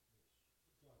suffering.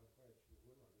 But God, I'm glad you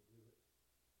were willing to do it,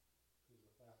 because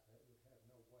without that we'd have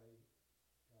no way,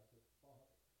 God, to the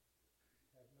Father,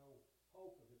 have no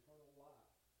hope of eternal life,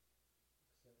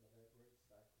 except by that great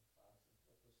sacrifice. And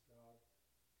help us, God,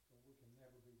 for we can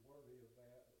never be worthy of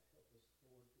that, but help us,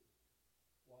 Lord, to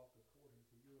walk according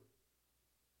to your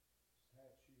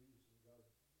statutes and, God,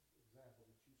 example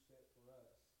that you set for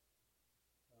us.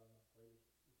 God, I pray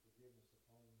for forgiveness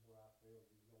upon where I failed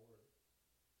you, Lord.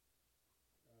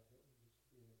 God, help me just to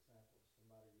be an example to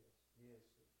somebody else. Yes.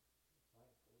 I'm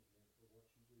thankful again for what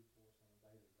you do for us on a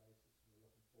daily basis. And we're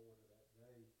looking forward to that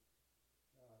day,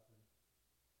 God,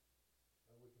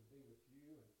 when we can be with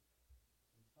you.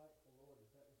 And I'm thankful, Lord,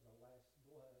 that was our last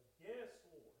blood. Yes,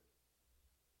 Lord.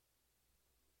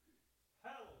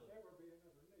 Hallelujah. Never be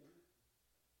another need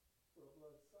for a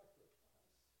blood sacrifice.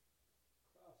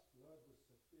 Christ's blood was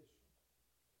sufficient.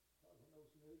 God, when those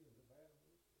millions of animals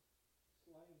were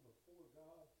slain before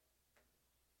God,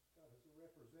 God, as a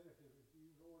representative of you,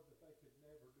 Lord, that they could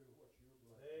never do what your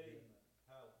blood did. Amen.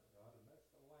 Hallelujah. God, and that's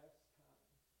the last time.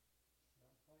 And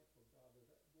I'm thankful, God, that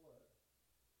that blood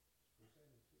is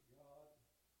presented to God.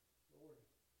 Lord,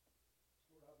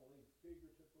 I believe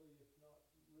figuratively, if not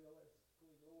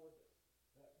realistically, Lord,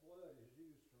 that blood is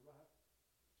used to write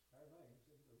our names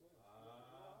in the Lamb's Book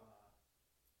of Life.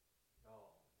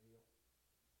 God, yeah.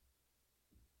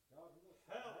 God, once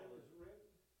that name Hallelujah. is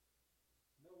written,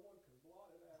 no one can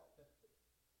blot it out.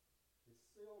 It's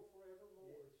sealed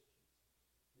forevermore.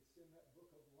 Yes, It's in that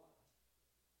book of life.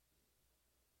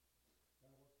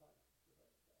 God, we're thankful for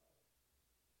that, God.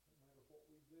 No matter what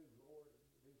we do, Lord, and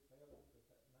we do failure, but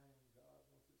that name, God,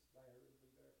 once it's there, it'll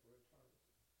be there for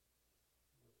eternity.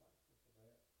 We're thankful for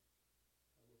that.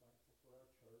 And we're thankful for our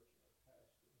church and our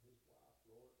pastor and his wife,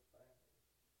 Lord, family.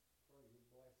 Pray your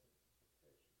blessings and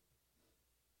protection.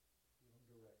 Give them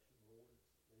direction, Lord, as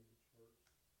they lead the church.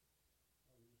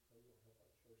 God, we just pray you'll help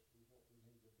our church to be what we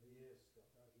need to be. Yes, God.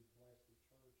 God, you bless the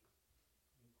church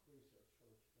and increase our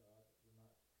church, God, that we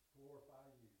might glorify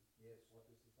you. Yes. What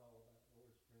this is all about, Lord,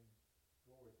 is bring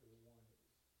glory to the one that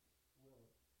is willing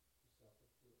to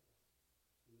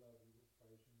love you. We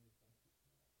praise you. We thank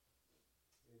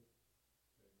you.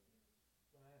 Amen. I'm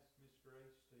going to ask Miss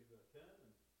Grace to come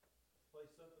and play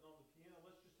something on the piano.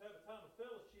 Let's just have a time of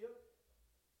fellowship.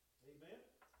 Amen.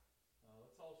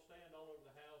 Let's all stand all over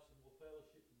the house and we'll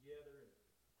fellowship together.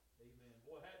 And amen.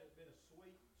 Boy, hadn't it been a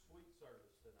sweet, sweet service